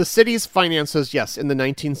 So the city's finances, yes, in the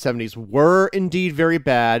 1970s were indeed very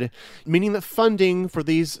bad, meaning that funding for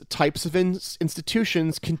these types of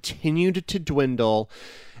institutions continued to dwindle.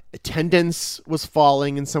 Attendance was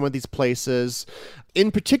falling in some of these places.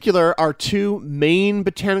 In particular, our two main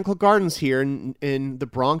botanical gardens here in the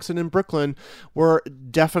Bronx and in Brooklyn were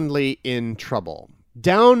definitely in trouble.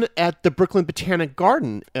 Down at the Brooklyn Botanic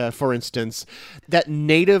Garden, for instance, that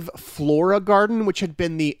native flora garden, which had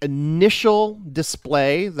been the initial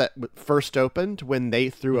display that first opened when they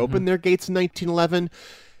threw open their gates in 1911,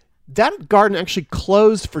 that garden actually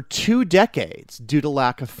closed for 2 decades due to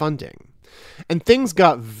lack of funding. And things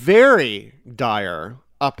got very dire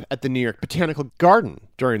up at the New York Botanical Garden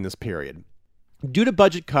during this period. Due to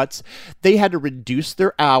budget cuts, they had to reduce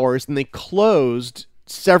their hours and they closed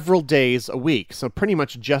several days a week. So pretty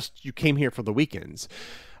much just you came here for the weekends.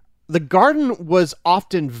 The garden was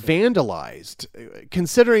often vandalized.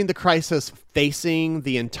 Considering the crisis facing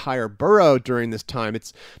the entire borough during this time,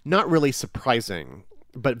 it's not really surprising,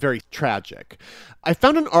 but very tragic. I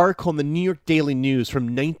found an article in the New York Daily News from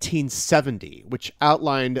 1970, which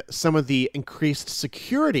outlined some of the increased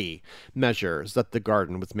security measures that the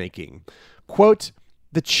garden was making. Quote,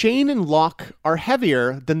 "The chain and lock are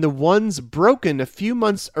heavier than the ones broken a few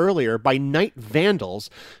months earlier by night vandals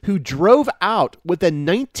who drove out with a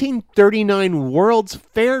 1939 World's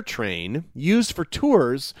Fair train used for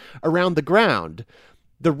tours around the ground.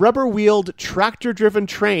 The rubber-wheeled, tractor-driven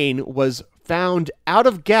train was found out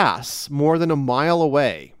of gas more than a mile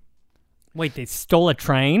away." Wait, they stole a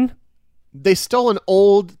train? They stole an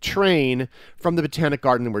old train from the Botanic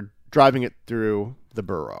Garden and were driving it through the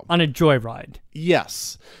borough. On a joyride?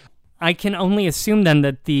 Yes. I can only assume then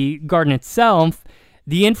that the garden itself,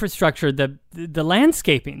 the infrastructure, the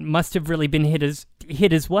landscaping must have really been hit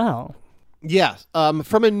as well. Yes.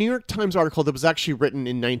 From a New York Times article that was actually written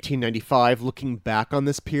in 1995, looking back on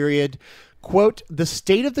this period, quote, "The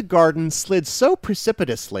state of the garden slid so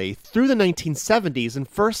precipitously through the 1970s and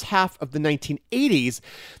first half of the 1980s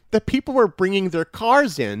that people were bringing their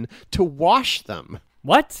cars in to wash them."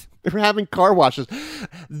 What? They were having car washes.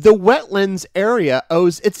 "The wetlands area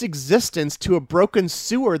owes its existence to a broken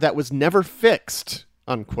sewer that was never fixed,"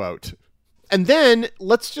 unquote. And then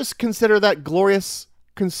let's just consider that glorious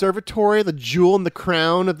conservatory, the jewel in the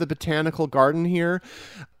crown of the botanical garden here.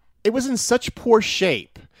 It was in such poor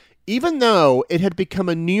shape. Even though it had become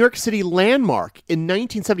a New York City landmark in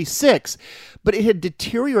 1976, but it had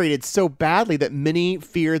deteriorated so badly that many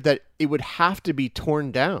feared that it would have to be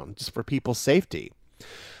torn down just for people's safety.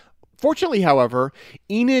 Fortunately, however,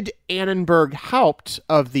 Enid Annenberg Haupt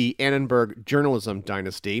of the Annenberg journalism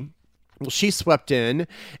dynasty, well, she swept in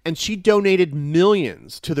and she donated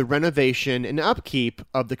millions to the renovation and upkeep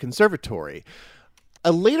of the conservatory.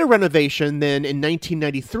 A later renovation then in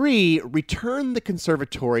 1993 returned the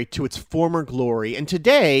conservatory to its former glory, and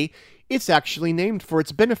today it's actually named for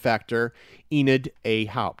its benefactor, Enid A.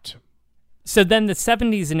 Haupt. So then the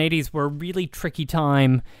 70s and 80s were a really tricky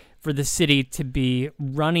time for the city to be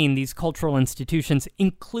running these cultural institutions,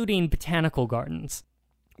 including botanical gardens.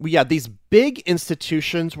 Yeah, these big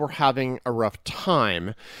institutions were having a rough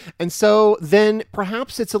time. And so then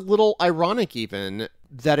perhaps it's a little ironic even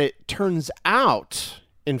that it turns out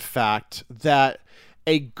in fact, that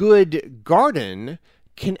a good garden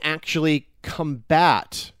can actually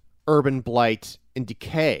combat urban blight and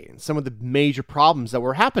decay and some of the major problems that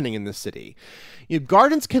were happening in the city.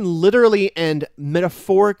 Gardens can literally and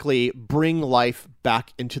metaphorically bring life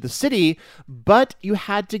back into the city, but you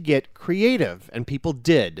had to get creative, and people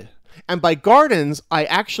did. And by gardens, I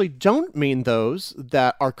actually don't mean those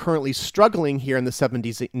that are currently struggling here in the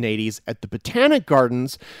 70s and 80s at the Botanic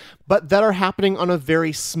Gardens, but that are happening on a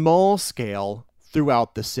very small scale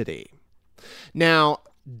throughout the city. Now,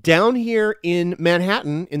 down here in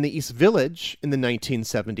Manhattan, in the East Village in the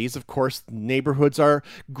 1970s, of course, neighborhoods are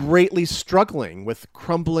greatly struggling with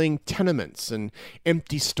crumbling tenements and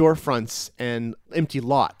empty storefronts and empty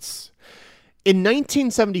lots. In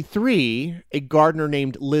 1973, a gardener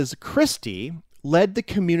named Liz Christie led the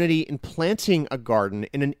community in planting a garden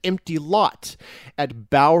in an empty lot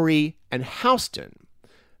at Bowery and Houston.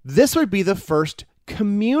 This would be the first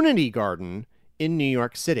community garden in New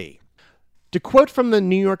York City. To quote from the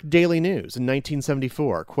New York Daily News in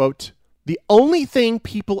 1974, quote, "The only thing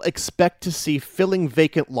people expect to see filling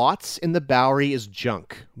vacant lots in the Bowery is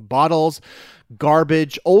junk, bottles,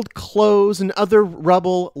 garbage, old clothes, and other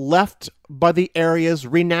rubble left by the area's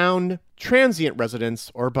renowned transient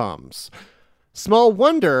residents or bums. Small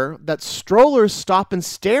wonder that strollers stop and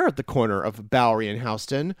stare at the corner of Bowery and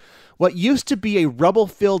Houston. What used to be a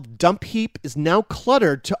rubble-filled dump heap is now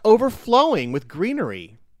cluttered to overflowing with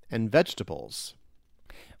greenery and vegetables."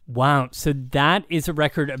 Wow. So that is a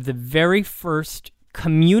record of the very first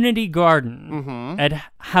community garden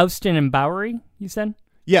at Houston and Bowery, you said?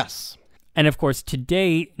 Yes. And of course,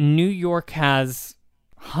 today, New York has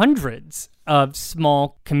hundreds of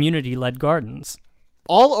small community-led gardens.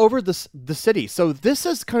 All over the city. So this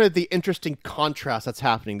is kind of the interesting contrast that's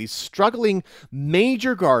happening. These struggling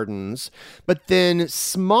major gardens, but then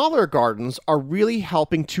smaller gardens are really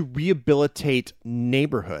helping to rehabilitate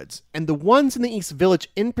neighborhoods. And the ones in the East Village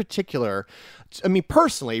in particular, I mean,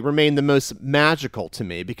 personally, remain the most magical to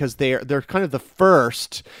me because they're kind of the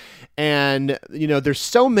first. And, there's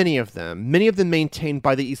so many of them maintained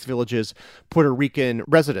by the East Village's Puerto Rican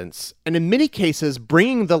residents. And in many cases,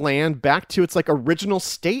 bringing the land back to its original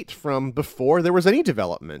state from before there was any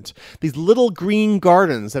development. These little green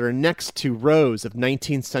gardens that are next to rows of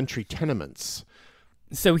 19th century tenements.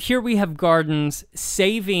 So here we have gardens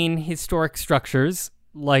saving historic structures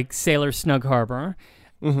like Sailor Snug Harbor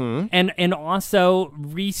and also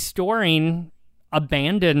restoring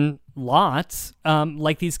abandoned lots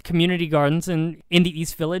like these community gardens in the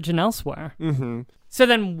East Village and elsewhere. So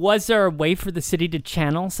then was there a way for the city to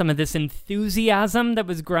channel some of this enthusiasm that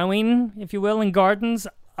was growing, if you will, in gardens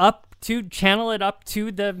channel it up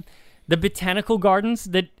to the botanical gardens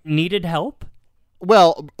that needed help?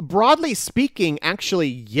 Well, broadly speaking, actually,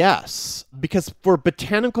 yes. Because for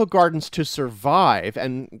botanical gardens to survive,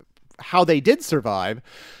 and how they did survive,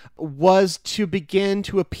 was to begin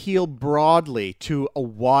to appeal broadly to a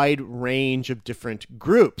wide range of different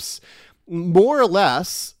groups. More or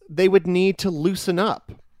less, they would need to loosen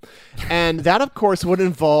up. And that, of course, would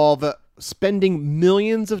involve spending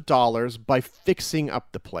millions of dollars by fixing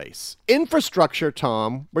up the place. Infrastructure,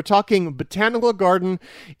 Tom. We're talking botanical garden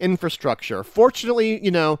infrastructure. Fortunately,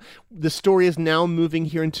 the story is now moving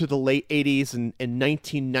here into the late 80s and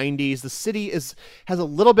 1990s. The city has a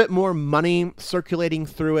little bit more money circulating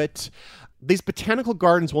through it. These botanical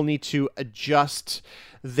gardens will need to adjust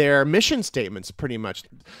their mission statements pretty much.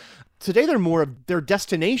 Today, they're more of their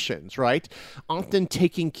destinations, right? Often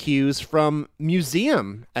taking cues from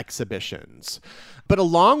museum exhibitions. But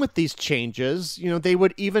along with these changes, they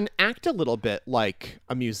would even act a little bit like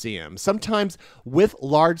a museum, sometimes with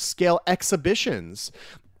large-scale exhibitions.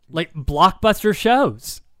 Like blockbuster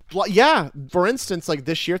shows. Yeah. For instance, like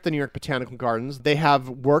this year at the New York Botanical Gardens, they have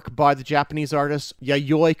work by the Japanese artist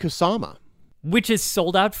Yayoi Kusama. Which is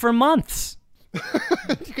sold out for months.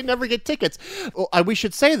 You can never get tickets. Well, we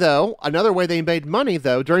should say, though, another way they made money,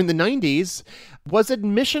 though, during the 90s was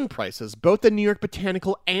admission prices. Both the New York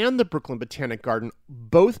Botanical and the Brooklyn Botanic Garden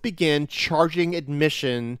both began charging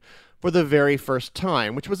admission for the very first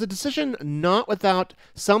time, which was a decision not without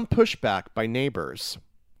some pushback by neighbors.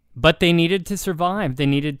 But they needed to survive. They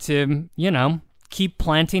needed to, keep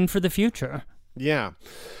planting for the future. Yeah.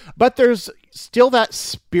 But there's still that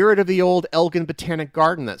spirit of the old Elgin Botanic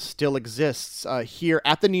Garden that still exists here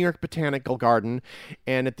at the New York Botanical Garden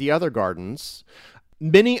and at the other gardens.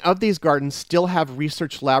 Many of these gardens still have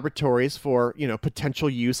research laboratories for, potential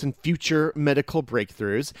use in future medical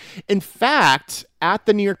breakthroughs. In fact, at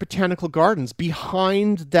the New York Botanical Gardens,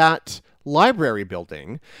 behind that library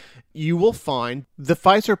building, you will find the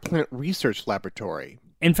Pfizer Plant Research Laboratory.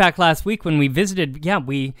 In fact, last week when we visited,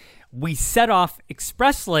 we set off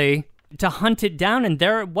expressly to hunt it down, and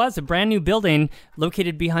there it was, a brand new building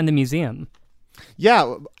located behind the museum.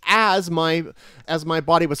 Yeah, as my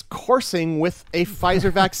body was coursing with a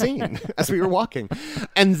Pfizer vaccine as we were walking.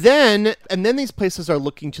 And then these places are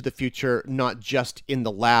looking to the future, not just in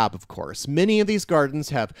the lab, of course. Many of these gardens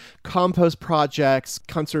have compost projects,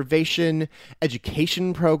 conservation,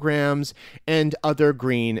 education programs, and other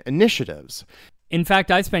green initiatives. In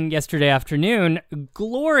fact, I spent yesterday afternoon,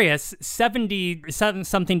 glorious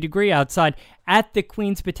 70-something degree outside at the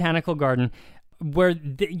Queen's Botanical Garden, where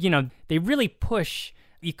they really push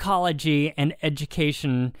ecology and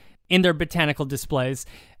education in their botanical displays.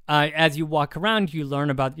 As you walk around, you learn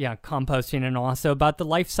about composting and also about the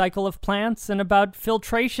life cycle of plants and about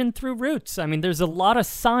filtration through roots. I mean, there's a lot of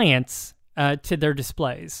science to their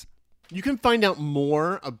displays. You can find out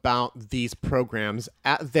more about these programs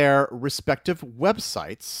at their respective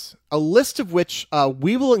websites, a list of which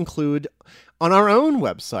we will include on our own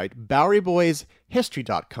website,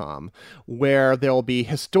 BoweryBoysHistory.com, where there will be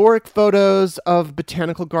historic photos of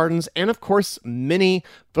botanical gardens and, of course, many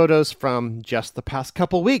photos from just the past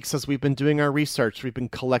couple weeks. As we've been doing our research, we've been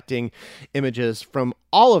collecting images from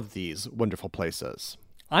all of these wonderful places.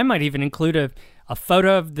 I might even include a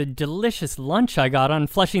photo of the delicious lunch I got on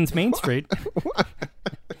Flushing's Main Street.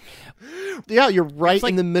 Yeah, you're right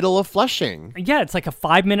in the middle of Flushing. Yeah, it's like a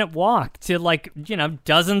 5-minute walk to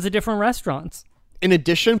dozens of different restaurants. In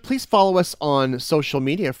addition, please follow us on social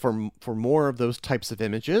media for more of those types of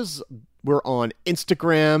images. We're on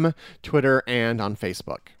Instagram, Twitter, and on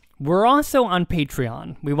Facebook. We're also on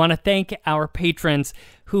Patreon. We want to thank our patrons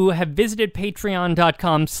who have visited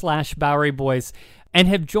patreon.com/BoweryBoys and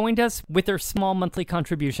have joined us with their small monthly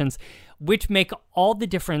contributions, which make all the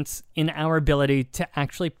difference in our ability to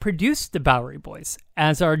actually produce the Bowery Boys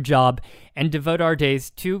as our job and devote our days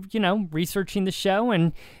to, researching the show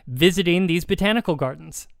and visiting these botanical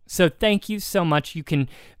gardens. So thank you so much. You can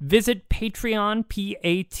visit Patreon,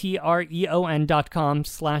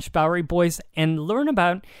 patreon.com/Bowery Boys, and learn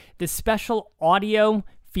about the special audio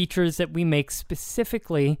features that we make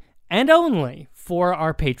specifically and only for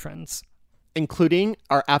our patrons, including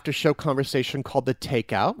our after-show conversation called The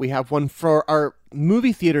Takeout. We have one for our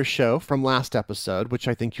movie theater show from last episode, which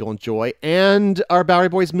I think you'll enjoy. And our Bowery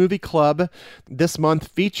Boys Movie Club this month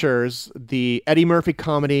features the Eddie Murphy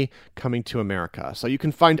comedy Coming to America. So you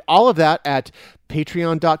can find all of that at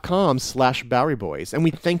patreon.com/Bowery Boys. And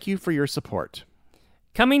we thank you for your support.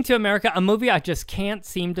 Coming to America, a movie I just can't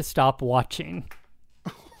seem to stop watching.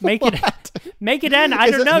 Make it end. I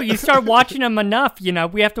don't know. You start watching them enough,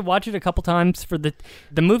 we have to watch it a couple times for the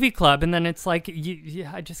movie club, and then it's like,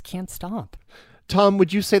 I just can't stop. Tom,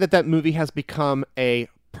 would you say that movie has become a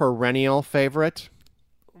perennial favorite?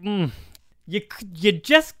 You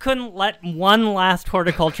just couldn't let one last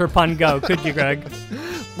horticulture pun go, could you, Greg?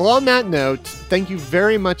 Well, on that note, thank you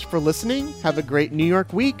very much for listening. Have a great New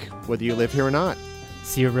York week, whether you live here or not.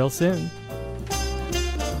 See you real soon.